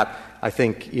of that, I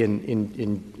think,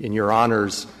 in Your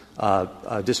Honor's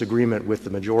disagreement with the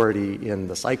majority in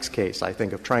the Sykes case, I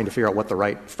think, of trying to figure out what the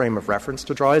right frame of reference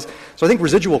to draw is. So I think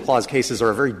residual clause cases are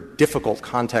a very difficult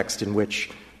context in which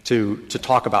to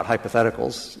talk about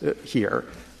hypotheticals here.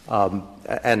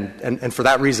 And for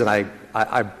that reason, I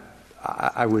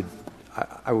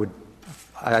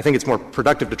think it's more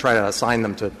productive to try to assign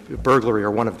them to burglary or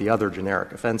one of the other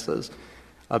generic offenses.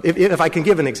 If I can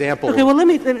give an example. Okay, well,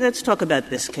 let's talk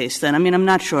about this case then. I mean, I'm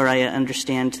not sure I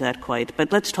understand that quite,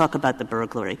 but let's talk about the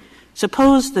burglary.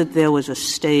 Suppose that there was a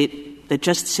state that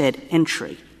just said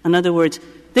entry. In other words,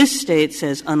 this state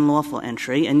says unlawful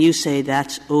entry, and you say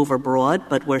that's overbroad,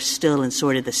 but we're still in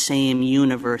sort of the same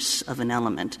universe of an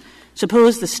element.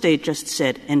 Suppose the state just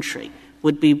said entry.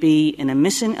 Would we be in a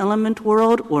missing element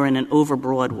world or in an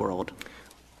overbroad world?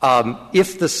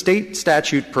 If the state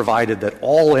statute provided that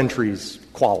all entries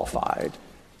qualified,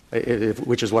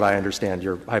 which is what I understand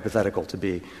your hypothetical to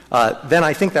be, then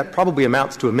I think that probably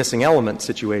amounts to a missing element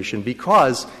situation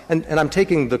because, and I'm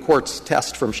taking the Court's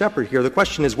test from Shepard here, the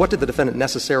question is what did the defendant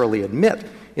necessarily admit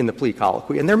in the plea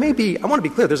colloquy? And there may be, I want to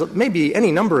be clear, there may be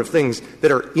any number of things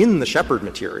that are in the Shepard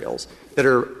materials that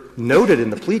are noted in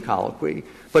the plea colloquy,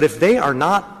 but if they are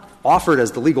not offered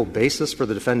as the legal basis for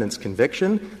the defendant's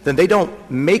conviction, then they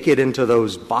don't make it into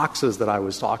those boxes that I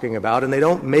was talking about, and they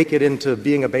don't make it into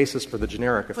being a basis for the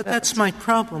generic offense. But that's my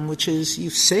problem, which is you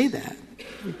say that,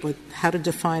 but how to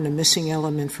define a missing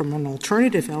element from an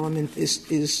alternative element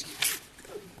is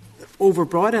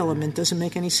overbroad element doesn't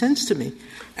make any sense to me.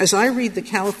 As I read the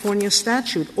California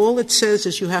statute, all it says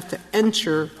is you have to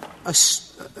enter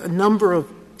a number of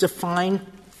defined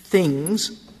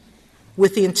things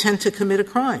with the intent to commit a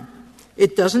crime.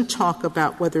 It doesn't talk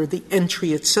about whether the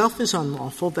entry itself is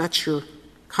unlawful. That's your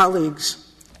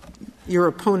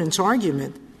opponent's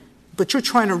argument. But you're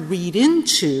trying to read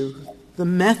into the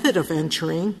method of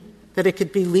entering that it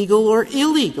could be legal or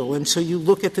illegal. And so you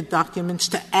look at the documents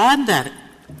to add that.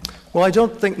 Well, I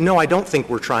don't think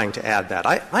we're trying to add that.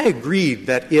 I agree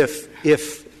that if,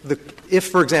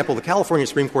 for example, the California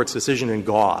Supreme Court's decision in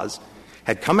Gauze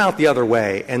had come out the other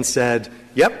way and said,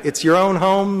 yep, it's your own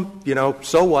home,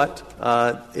 so what?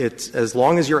 It's as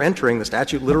long as you're entering, the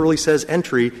statute literally says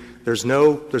entry, there's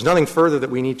nothing further that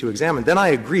we need to examine. Then I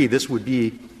agree this would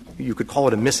be, you could call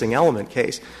it a missing element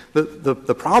case.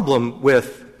 The problem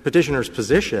with Petitioner's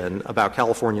position about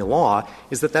California law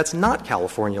is that that's not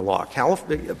California law.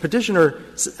 Petitioner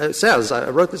says,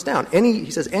 I wrote this down, he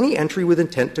says any entry with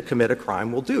intent to commit a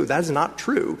crime will do. That is not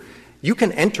true. You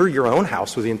can enter your own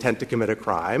house with the intent to commit a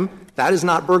crime. That is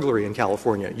not burglary in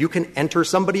California. You can enter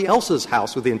somebody else's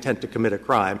house with the intent to commit a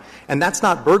crime, and that's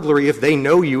not burglary if they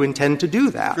know you intend to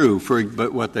do that. True,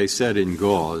 but what they said in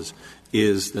Gauze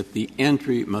is that the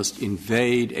entry must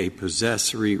invade a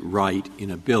possessory right in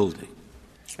a building,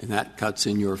 and that cuts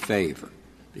in your favor,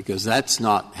 because that's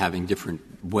not having different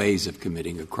ways of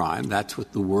committing a crime. That's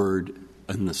what the word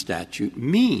in the statute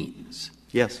means.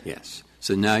 Yes. Yes.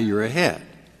 So now you're ahead.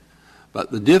 But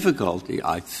the difficulty,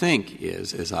 I think,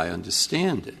 is, as I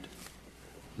understand it,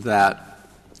 that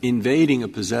invading a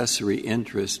possessory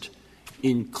interest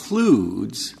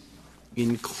includes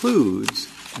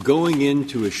going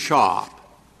into a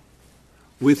shop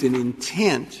with an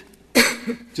intent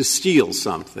to steal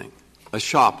something, a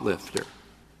shoplifter.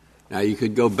 Now, you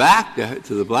could go back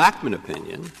to the Blackmun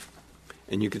opinion,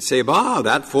 and you could say,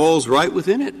 that falls right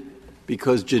within it,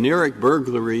 because generic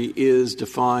burglary is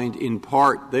defined in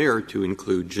part there to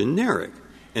include generic,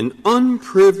 an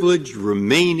unprivileged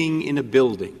remaining in a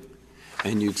building.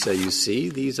 And you'd say, you see,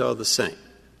 these are the same.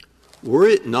 Were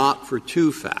it not for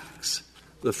two facts,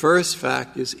 the first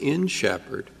fact is in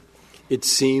Shepard, it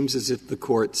seems as if the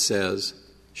Court says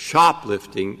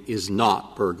shoplifting is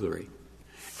not burglary.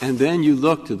 And then you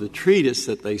look to the treatise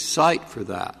that they cite for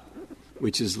that,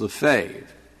 which is Lefebvre,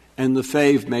 and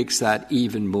Lefebvre makes that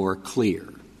even more clear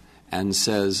and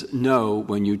says, no,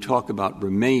 when you talk about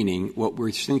remaining, what we're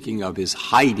thinking of is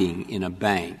hiding in a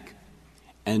bank.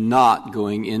 and not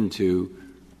going into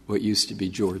what used to be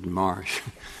Jordan Marsh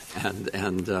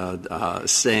and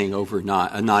staying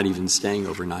overnight, not even staying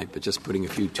overnight, but just putting a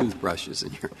few toothbrushes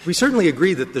in your. We certainly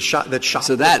agree that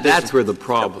So that's where the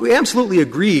problem. We absolutely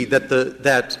agree that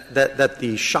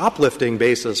the shoplifting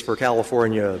basis for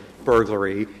California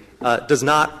burglary does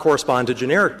not correspond to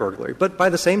generic burglary. But by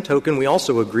the same token, we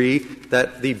also agree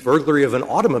that the burglary of an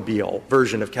automobile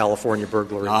version of California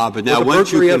burglary. But now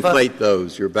once you conflate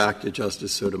those, you're back to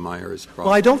Justice Sotomayor's problem.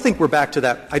 Well, I don't think we're back to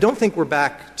that. I don't think we're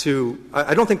back to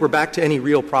any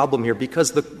real problem here,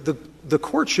 because the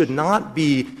Court should not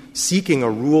be seeking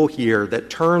a rule here that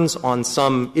turns on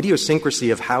some idiosyncrasy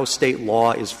of how State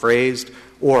law is phrased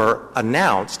or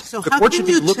announced. So the how Court can should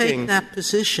be you looking take that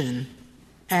position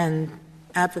and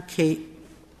advocate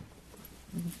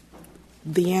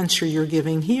the answer you're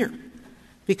giving here?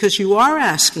 Because you are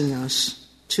asking us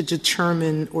to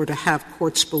determine, or to have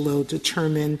courts below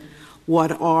determine,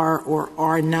 what are or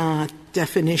are not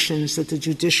definitions that the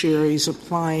judiciary is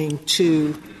applying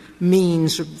to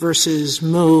means versus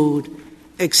mode,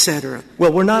 et cetera.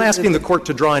 Well, we're not asking the Court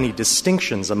to draw any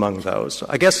distinctions among those.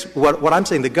 I guess what I'm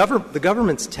saying, the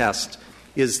government's test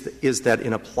is that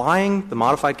in applying the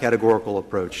modified categorical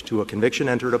approach to a conviction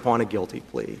entered upon a guilty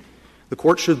plea, the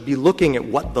Court should be looking at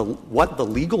what the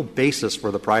legal basis for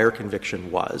the prior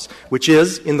conviction was, which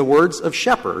is, in the words of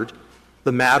Shepard,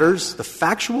 the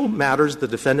factual matters the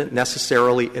defendant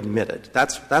necessarily admitted.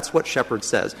 That's what Shepard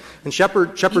says. And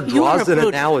Shepard draws an analogy. Your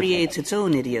approach creates its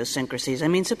own idiosyncrasies. I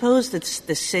mean, suppose that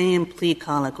the same plea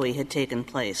colloquy had taken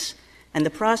place, and the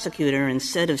prosecutor,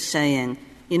 instead of saying,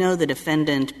 the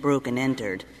defendant broke and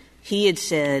entered, he had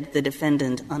said the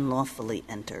defendant unlawfully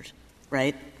entered,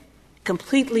 right?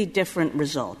 Completely different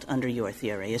result under your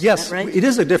theory. Is that right? Yes, it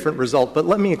is a different result, but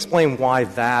let me explain why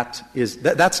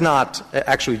that's not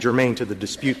actually germane to the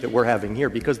dispute that we're having here,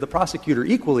 because the prosecutor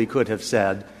equally could have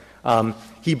said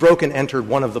he broke and entered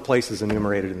one of the places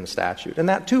enumerated in the statute, and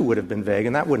that too would have been vague,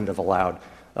 and that wouldn't have allowed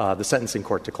the sentencing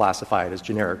court to classify it as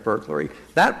generic burglary.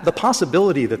 The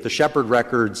possibility that the Shepard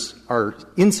records are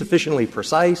insufficiently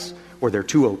precise, or they're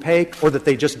too opaque, or that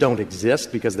they just don't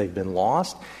exist because they've been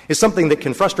lost, is something that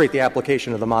can frustrate the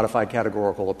application of the modified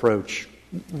categorical approach,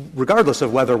 regardless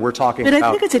of whether we're talking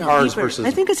about cars versus.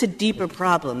 I think it's a deeper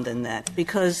problem than that,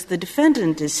 because the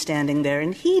defendant is standing there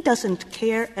and he doesn't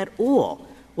care at all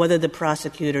whether the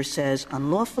prosecutor says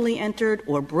unlawfully entered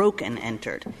or broke and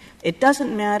entered. It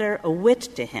doesn't matter a whit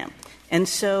to him. And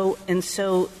so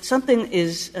something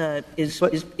is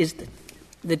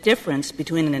the difference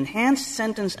between an enhanced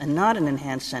sentence and not an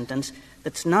enhanced sentence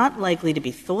that's not likely to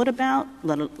be thought about,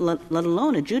 let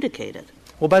alone adjudicated.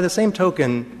 Well, by the same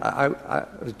token,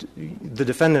 the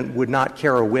defendant would not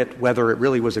care a whit whether it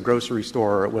really was a grocery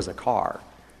store or it was a car,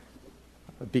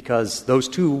 because those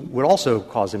two would also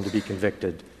cause him to be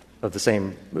convicted of the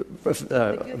same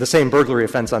burglary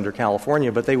offense under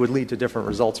California, but they would lead to different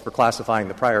results for classifying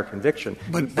the prior conviction.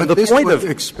 But this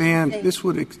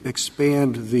would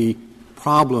expand the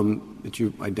problem that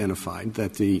you identified,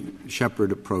 that the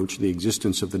Shepard approach, the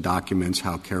existence of the documents,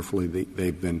 how carefully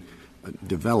they've been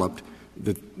developed,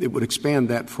 that it would expand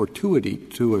that fortuity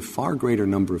to a far greater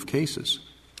number of cases.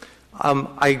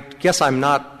 I guess I'm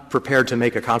not prepared to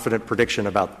make a confident prediction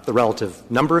about the relative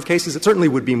number of cases. It certainly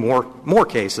would be more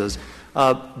cases,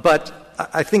 but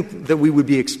I think that we would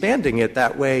be expanding it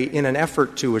that way in an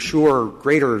effort to assure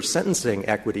greater sentencing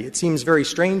equity. It seems very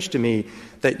strange to me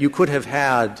that you could have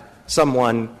had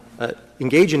someone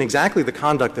engage in exactly the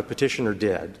conduct the petitioner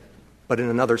did, but in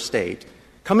another state,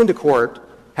 come into court,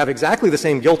 have exactly the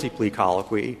same guilty plea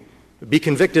colloquy, be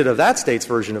convicted of that state's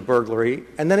version of burglary,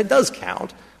 and then it does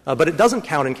count. But it doesn't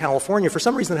count in California for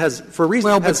some reason. I'm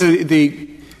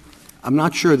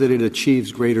not sure that it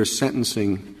achieves greater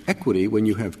sentencing equity when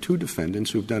you have two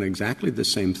defendants who've done exactly the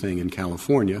same thing in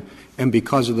California, and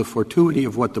because of the fortuity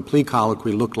of what the plea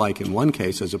colloquy looked like in one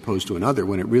case as opposed to another,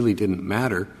 when it really didn't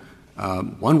matter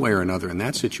one way or another in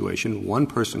that situation, one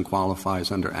person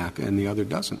qualifies under ACCA and the other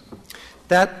doesn't.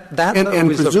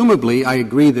 And presumably, I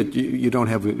agree that you don't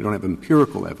have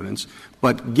empirical evidence,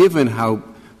 but given how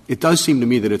it does seem to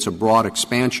me that it's a broad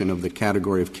expansion of the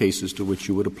category of cases to which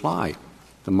you would apply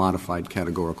the modified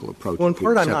categorical approach to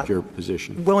accept your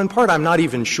position. Well, in part, I'm not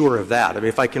even sure of that. I mean,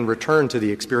 if I can return to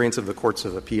the experience of the courts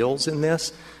of appeals in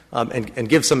this and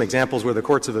give some examples where the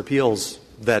courts of appeals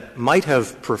that might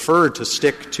have preferred to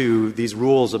stick to these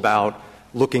rules about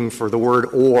looking for the word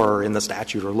or in the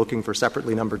statute or looking for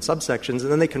separately numbered subsections.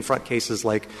 And then they confront cases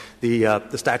like the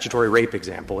statutory rape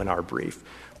example in our brief,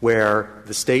 where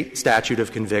the state statute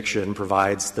of conviction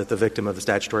provides that the victim of the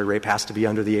statutory rape has to be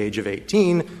under the age of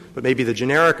 18, but maybe the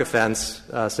generic offense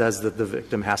says that the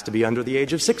victim has to be under the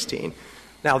age of 16.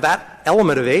 Now, that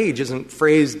element of age isn't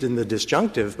phrased in the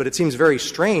disjunctive, but it seems very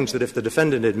strange that if the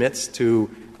defendant admits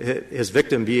to his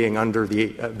victim being under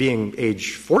being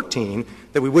age 14,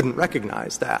 that we wouldn't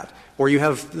recognize that. Or you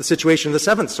have the situation in the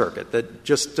Seventh Circuit that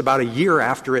just about a year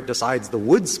after it decides the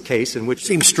Woods case in which —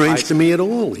 Seems strange to me at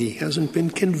all. He hasn't been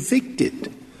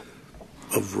convicted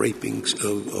of raping,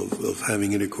 of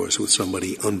having intercourse with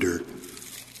somebody under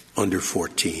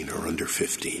 14 or under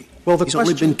 15. Well, he's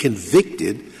only been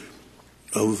convicted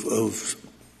of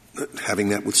having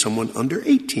that with someone under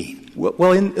 18. Well,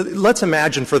 let's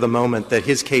imagine for the moment that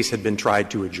his case had been tried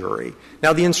to a jury.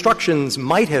 Now, the instructions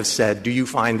might have said, do you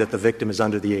find that the victim is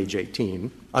under the age of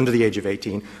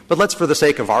 18? But let's, for the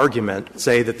sake of argument,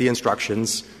 say that the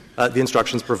instructions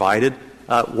provided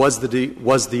was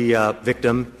the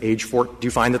victim age 14? Do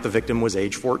you find that the victim was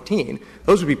age 14?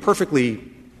 Those would be perfectly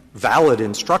valid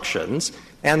instructions.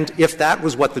 And if that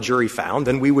was what the jury found,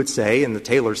 then we would say, in the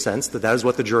Taylor sense, that that is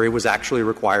what the jury was actually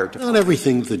required to find. Not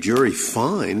everything the jury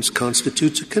finds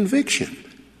constitutes a conviction.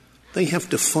 They have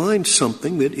to find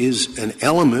something that is an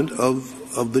element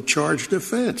of the charged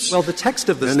offense. Well, the text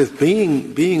of this — And if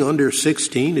being under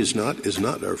 16 is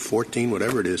not, or 14,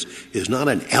 whatever it is not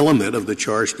an element of the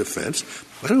charged offense,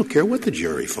 I don't care what the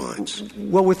jury finds.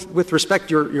 Well, with respect,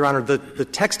 Your Honor, the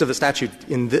text of the statute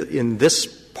in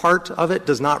this part of it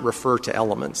does not refer to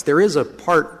elements. There is a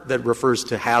part that refers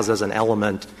to has as an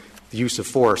element the use of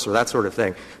force or that sort of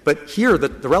thing. But here,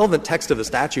 the relevant text of the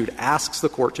statute asks the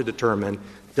court to determine,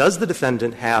 does the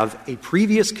defendant have a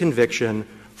previous conviction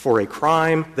for a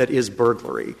crime that is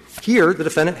burglary? Here, the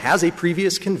defendant has a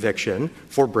previous conviction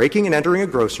for breaking and entering a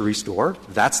grocery store.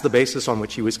 That's the basis on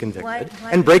which he was convicted.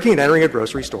 And breaking and entering a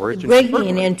grocery store is breaking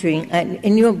and entering,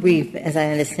 in your brief, as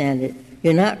I understand it,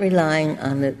 you're not relying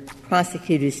on the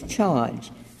prosecutor's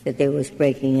charge that there was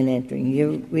breaking and entering.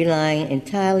 You're relying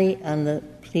entirely on the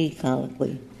plea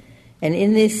colloquy. And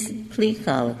in this plea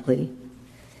colloquy,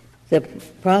 the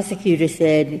prosecutor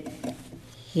said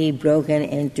he broke and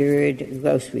entered a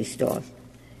grocery store.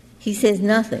 He says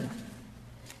nothing.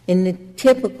 In the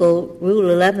typical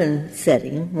Rule 11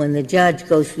 setting, when the judge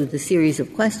goes through the series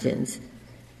of questions,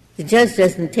 the judge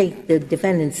doesn't take the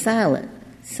defendant's silence.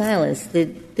 The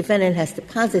defendant has to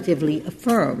positively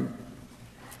affirm.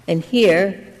 And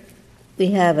here we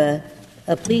have a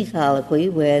plea colloquy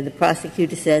where the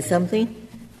prosecutor says something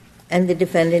and the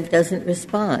defendant doesn't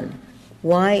respond.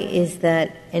 Why is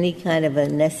that any kind of a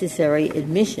necessary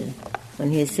admission when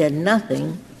he has said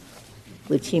nothing,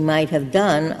 which he might have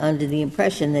done under the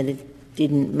impression that it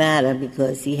didn't matter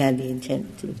because he had the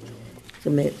intent to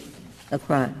commit a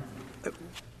crime?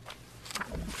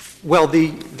 Well, the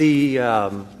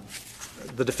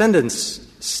defendant's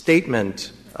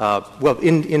statement,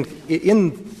 in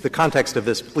the context of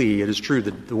this plea, it is true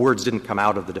that the words didn't come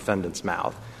out of the defendant's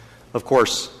mouth. Of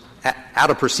course, at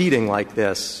a proceeding like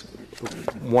this,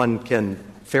 one can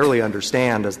fairly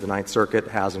understand, as the Ninth Circuit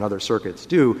has and other circuits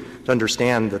do, to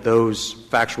understand that those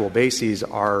factual bases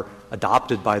are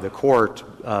adopted by the court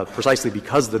precisely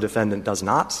because the defendant does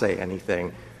not say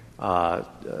anything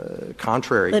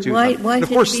contrary to them. But why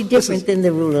should it be different than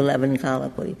the Rule 11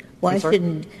 colloquy? Why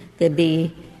shouldn't there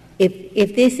be —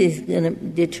 if this is going to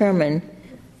determine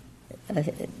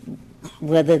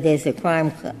whether there's a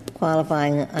crime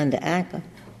qualifying under ACCA,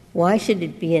 why should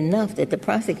it be enough that the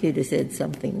prosecutor said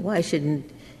something? Why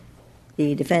shouldn't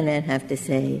the defendant have to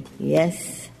say,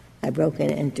 yes, I broke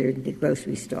and entered the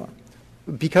grocery store?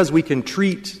 Because we can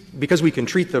treat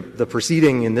the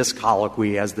proceeding in this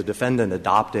colloquy as the defendant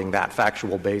adopting that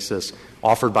factual basis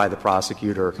offered by the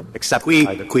prosecutor, accepted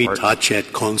by the court. Qui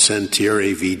tacet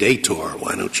consentire videtur.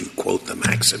 Why don't you quote the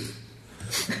maxim?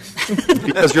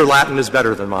 Because your Latin is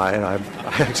better than mine,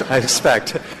 I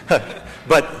expect.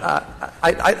 But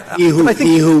he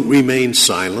who remains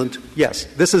silent, yes,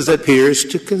 this is appears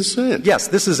to consent. Yes,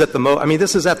 this is at the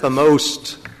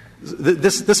most.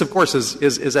 This, of course,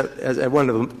 is at one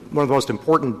of the most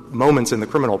important moments in the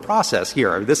criminal process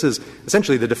here. This is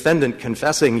essentially the defendant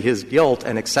confessing his guilt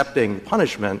and accepting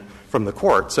punishment from the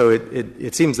court. So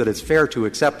it seems that it's fair to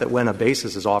accept that when a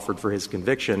basis is offered for his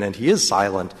conviction and he is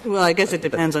silent. Well, I guess it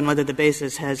depends on whether the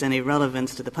basis has any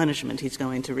relevance to the punishment he's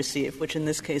going to receive, which in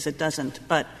this case it doesn't.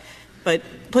 But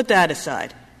put that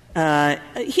aside.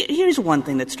 Here's one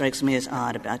thing that strikes me as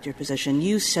odd about your position.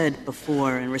 You said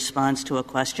before in response to a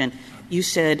question, you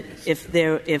said if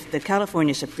the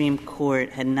California Supreme Court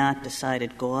had not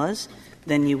decided Gauze,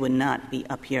 then you would not be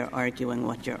up here arguing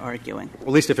what you're arguing. Or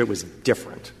at least if it was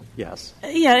different, yes.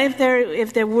 Yeah,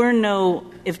 if there were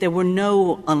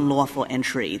no unlawful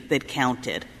entry that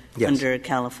counted under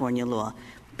California law.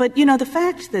 But, the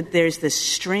fact that there's this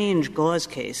strange Gauze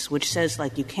case which says,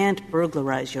 like, you can't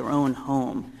burglarize your own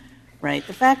home, right?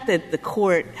 The fact that the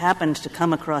court happened to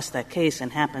come across that case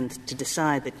and happened to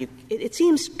decide that it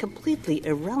seems completely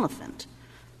irrelevant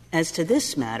as to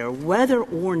this matter, whether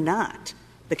or not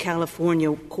the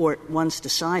California court once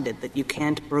decided that you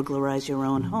can't burglarize your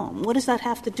own home. What does that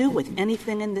have to do with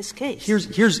anything in this case?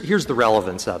 Here's the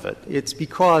relevance of it. It's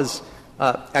because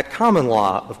at common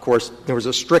law, of course, there was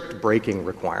a strict breaking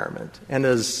requirement. And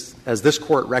as this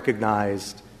Court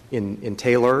recognized in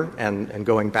Taylor and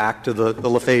going back to the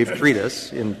Lefebvre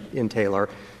treatise in Taylor,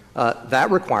 that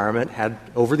requirement had,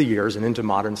 over the years and into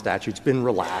modern statutes, been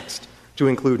relaxed to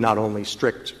include not only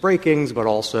strict breakings, but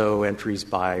also entries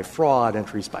by fraud,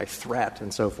 entries by threat,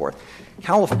 and so forth.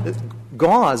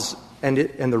 Gauze and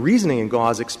the reasoning in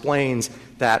Gauze explains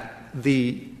that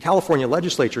the California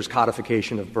legislature's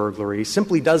codification of burglary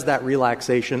simply does that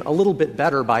relaxation a little bit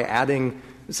better by adding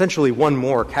essentially one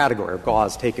more category of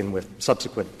Gauze taken with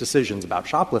subsequent decisions about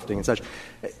shoplifting and such.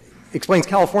 Explains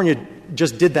California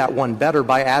just did that one better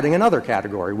by adding another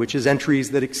category, which is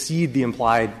entries that exceed the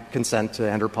implied consent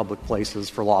to enter public places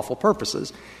for lawful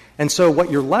purposes. And so what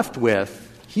you're left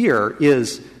with here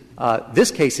is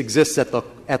this case exists at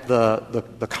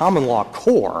the common law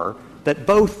core that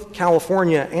both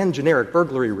California and generic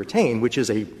burglary retain, which is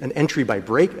an entry by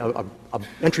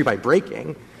entry by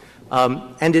breaking.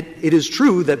 And it is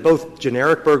true that both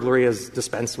generic burglary has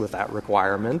dispensed with that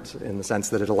requirement in the sense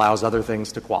that it allows other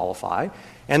things to qualify,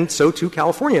 and so too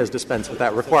California has dispensed with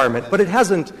that requirement. But it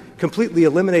hasn't completely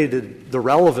eliminated the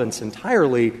relevance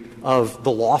entirely of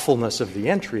the lawfulness of the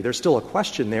entry. There's still a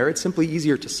question there. It's simply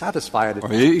easier to satisfy it.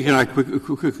 Can I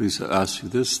quickly ask you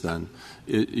this then?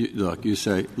 Look, you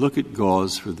say, look at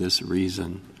Gauze for this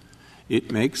reason.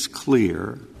 It makes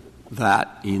clear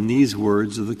that in these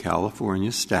words of the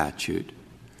California statute,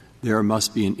 there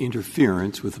must be an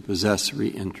interference with the possessory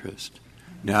interest.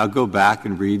 Now go back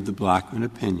and read the Blackmun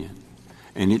opinion,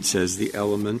 and it says the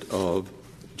element of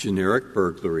generic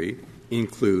burglary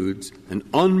includes an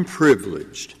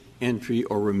unprivileged entry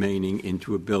or remaining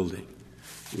into a building.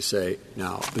 You say,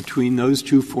 now, between those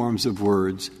two forms of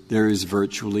words, there is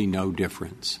virtually no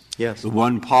difference. Yes. The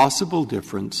one possible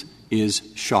difference is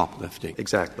shoplifting.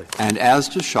 Exactly. And as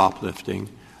to shoplifting,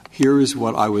 here is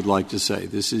what I would like to say.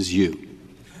 This is you,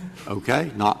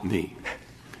 okay? Not me.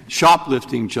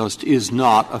 Shoplifting just is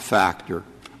not a factor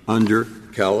under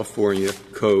California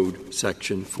Code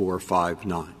Section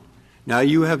 459. Now,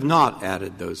 you have not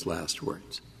added those last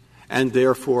words, and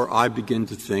therefore I begin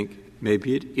to think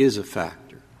maybe it is a factor.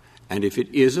 And if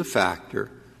it is a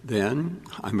factor, then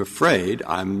I'm afraid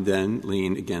I'm then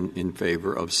lean again in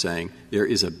favor of saying there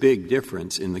is a big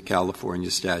difference in the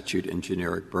California statute and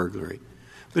generic burglary.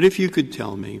 But if you could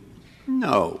tell me,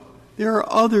 no, there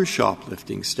are other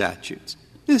shoplifting statutes.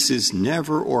 This is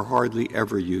never or hardly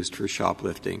ever used for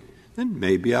shoplifting. Then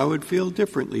maybe I would feel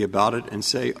differently about it and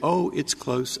say, oh, it's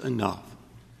close enough.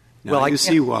 Now, you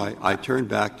see why I turn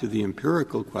back to the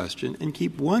empirical question and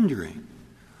keep wondering,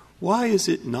 why is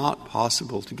it not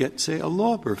possible to get, say, a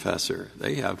law professor?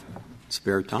 They have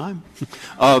spare time.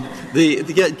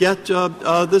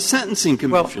 The Sentencing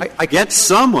Commission. Well, get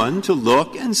someone to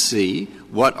look and see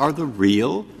what are the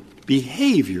real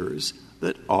behaviors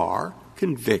that are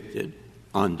convicted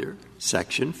under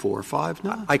Section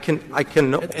 459. I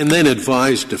can and then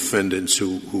advise defendants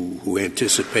who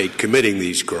anticipate committing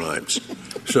these crimes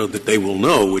so that they will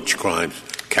know which crimes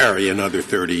carry another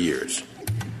 30 years.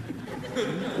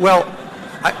 Well,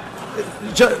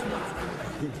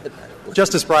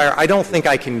 Justice Breyer, I don't think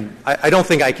I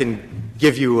can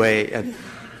give you a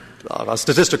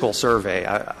statistical survey.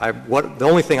 The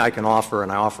only thing I can offer,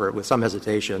 and I offer it with some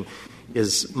hesitation,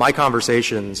 is my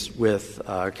conversations with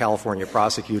California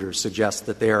prosecutors suggest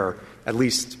that they are, at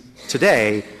least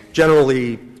today,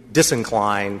 generally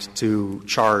disinclined to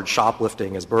charge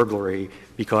shoplifting as burglary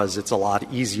because it's a lot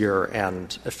easier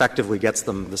and effectively gets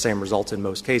them the same results in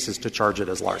most cases to charge it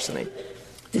as larceny.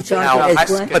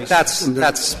 But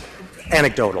that's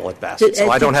anecdotal at best.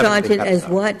 So I don't have anything to charge it as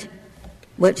what?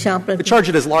 What shoplifting? To charge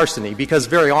it as larceny, because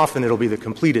very often it'll be the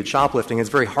completed shoplifting. It's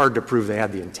very hard to prove they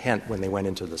had the intent when they went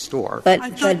into the store. But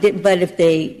if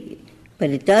they But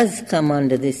it does come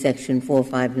under this Section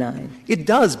 459. It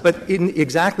does, but in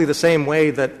exactly the same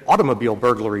way that automobile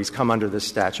burglaries come under this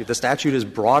statute. The statute is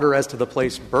broader as to the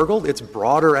place burgled. It's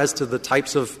broader as to the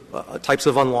types of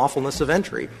unlawfulness of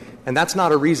entry. And that's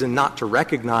not a reason not to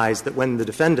recognize that when the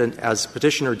defendant, as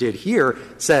Petitioner did here,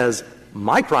 says,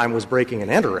 my crime was breaking and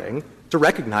entering, to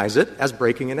recognize it as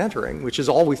breaking and entering, which is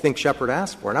all we think Shepard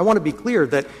asked for. And I want to be clear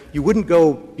that you wouldn't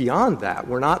go beyond that.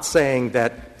 We're not saying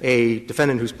that a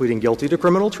defendant who's pleading guilty to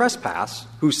criminal trespass,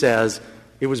 who says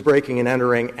it was breaking and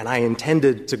entering and I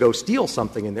intended to go steal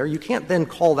something in there, you can't then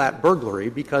call that burglary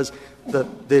because the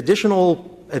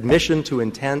additional admission to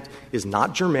intent is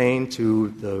not germane to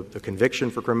the conviction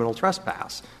for criminal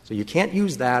trespass. So you can't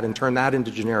use that and turn that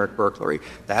into generic burglary.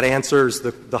 That answers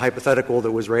the hypothetical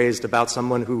that was raised about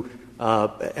someone who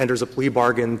enters a plea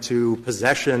bargain to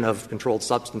possession of controlled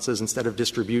substances instead of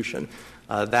distribution.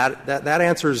 That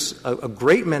answers a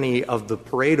great many of the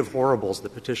parade of horribles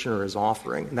that Petitioner is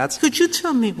offering. And that's Could you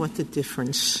tell me what the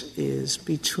difference is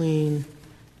between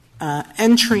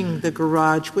entering the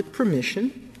garage with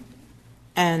permission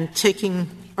and taking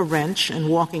a wrench and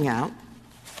walking out,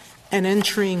 and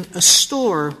entering a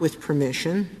store with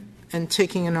permission and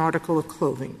taking an article of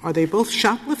clothing? Are they both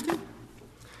shoplifting?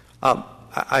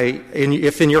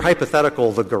 If in your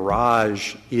hypothetical the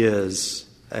garage is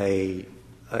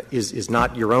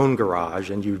not your own garage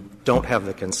and you don't have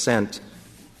the consent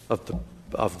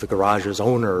of the garage's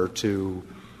owner to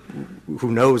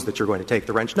who knows that you're going to take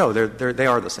the wrench, no, they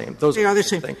are the same. They are the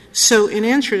same. So in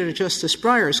answer to Justice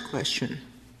Breyer's question,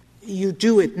 you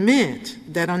do admit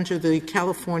that under the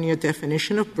California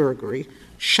definition of burglary,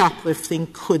 shoplifting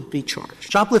could be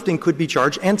charged. Shoplifting could be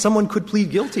charged, and someone could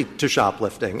plead guilty to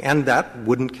shoplifting, and that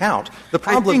wouldn't count. The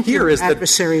problem here is that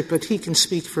adversary, but he can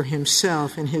speak for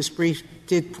himself. In his brief,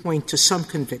 did point to some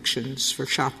convictions for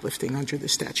shoplifting under the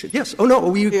statute. Yes. Oh, no,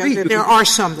 we agree. There are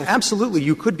some that absolutely,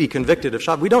 you could be convicted of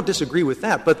shoplifting. We don't disagree with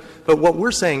that. But what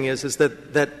we're saying is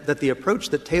that the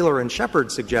approach that Taylor and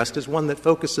Shepard suggest is one that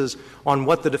focuses on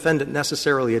what the defendant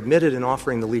necessarily admitted in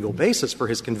offering the legal basis for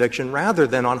his conviction rather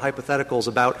than on hypotheticals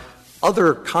about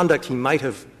other conduct he might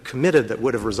have committed that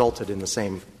would have resulted in the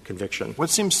same conviction. What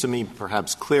seems to me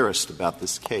perhaps clearest about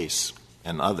this case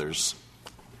and others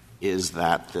is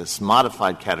that this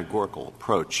modified categorical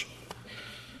approach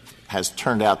has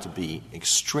turned out to be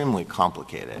extremely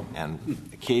complicated and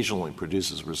occasionally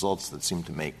produces results that seem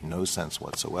to make no sense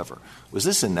whatsoever. Was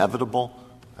this inevitable?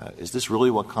 Is this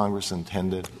really what Congress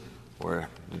intended? Or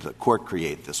did the Court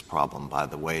create this problem by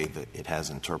the way that it has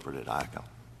interpreted ICA?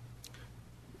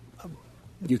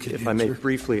 If I may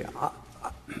briefly,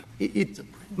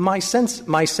 my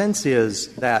sense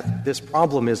is that this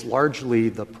problem is largely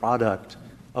the product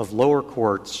of lower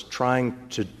courts trying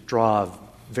to draw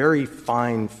very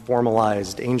fine,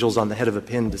 formalized, angels on the head of a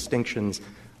pin distinctions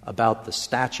about the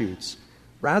statutes,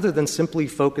 rather than simply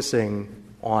focusing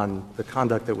on the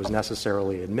conduct that was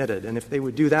necessarily admitted. And if they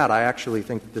would do that, I actually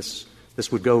think this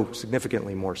would go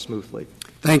significantly more smoothly.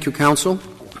 Thank you, counsel.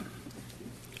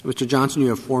 Mr. Johnson, you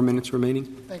have 4 minutes remaining.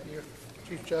 Thank you,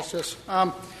 Chief Justice.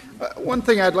 One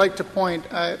thing I'd like to point,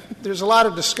 there's a lot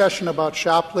of discussion about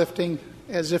shoplifting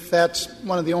as if that's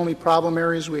one of the only problem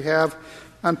areas we have.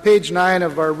 On page 9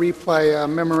 of our reply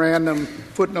memorandum,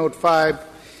 footnote 5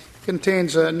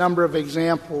 contains a number of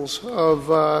examples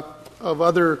of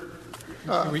other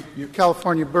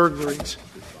California burglaries.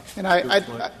 And I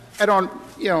don't,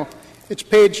 it's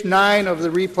page 9 of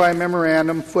the reply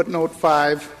memorandum, footnote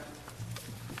 5.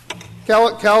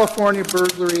 California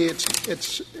burglary,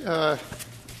 it's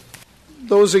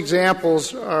those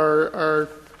examples are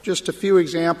just a few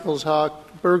examples how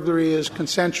burglary is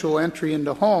consensual entry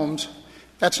into homes.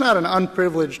 That's not an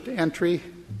unprivileged entry,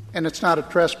 and it's not a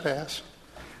trespass.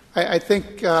 I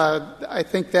think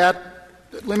that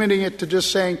limiting it to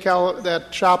just saying that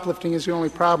shoplifting is the only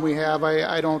problem we have,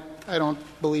 I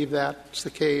don't believe that's the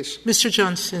case. Mr.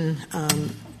 Johnson,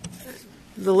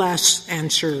 the last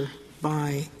answer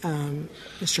by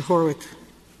Mr. Horwick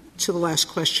to the last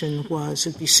question was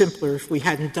it'd be simpler if we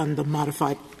hadn't done the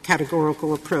modified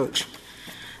categorical approach.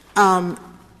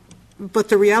 But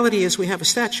the reality is we have a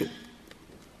statute,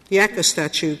 the ACCA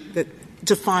statute, that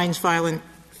defines violent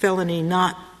felony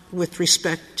not with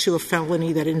respect to a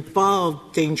felony that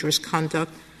involved dangerous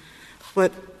conduct,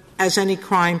 but as any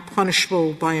crime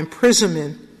punishable by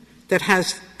imprisonment that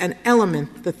has an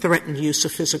element that threatened use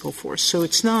of physical force. So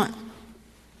it's not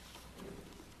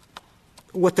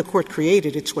what the Court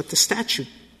created, it's what the statute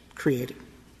created.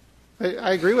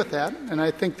 I agree with that, and I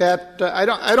think that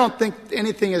I don't think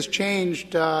anything has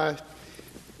changed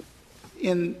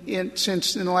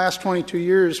since in the last 22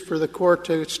 years for the Court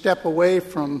to step away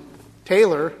from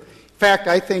Taylor. fact,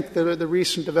 I think the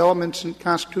recent developments in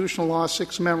constitutional law,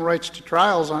 Sixth Amendment rights to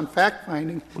trials on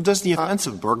fact-finding. Well, does the offense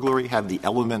of burglary have the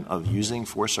element of using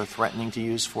force or threatening to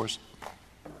use force?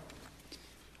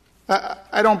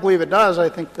 I don't believe it does. I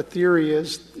think the theory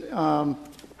is so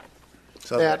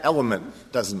that the element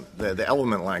doesn't. The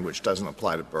element language doesn't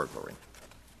apply to burglary.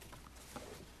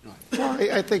 Well,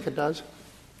 I think it does.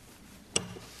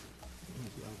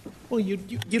 Well, you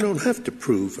don't have to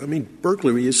prove. I mean,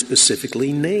 burglary is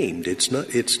specifically named. It's not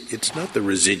the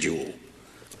residual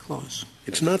clause.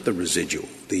 It's not the residual.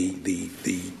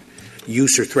 The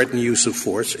use or threatened use of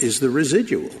force is the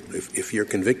residual. If you're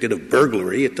convicted of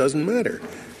burglary, it doesn't matter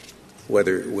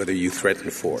whether you threaten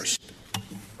force.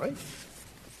 Right?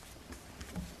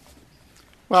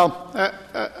 Well,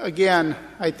 again,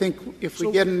 I think if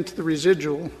we get into the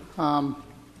residual,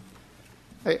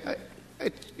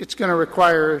 it's going to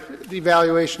require the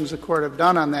evaluations the court have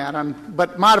done on that.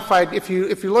 But modified, if you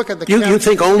look at the you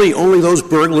think only those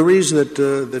burglaries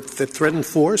that threaten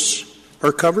force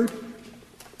are covered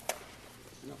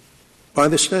by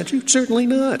the statute? Certainly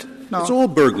not. No. It's all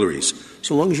burglaries,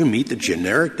 so long as you meet the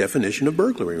generic definition of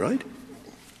burglary, right?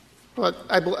 Well,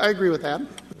 I agree with that.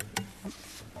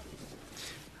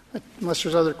 Unless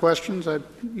there's other questions, I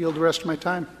yield the rest of my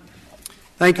time.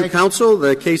 Thank you, counsel.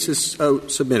 The case is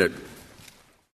submitted.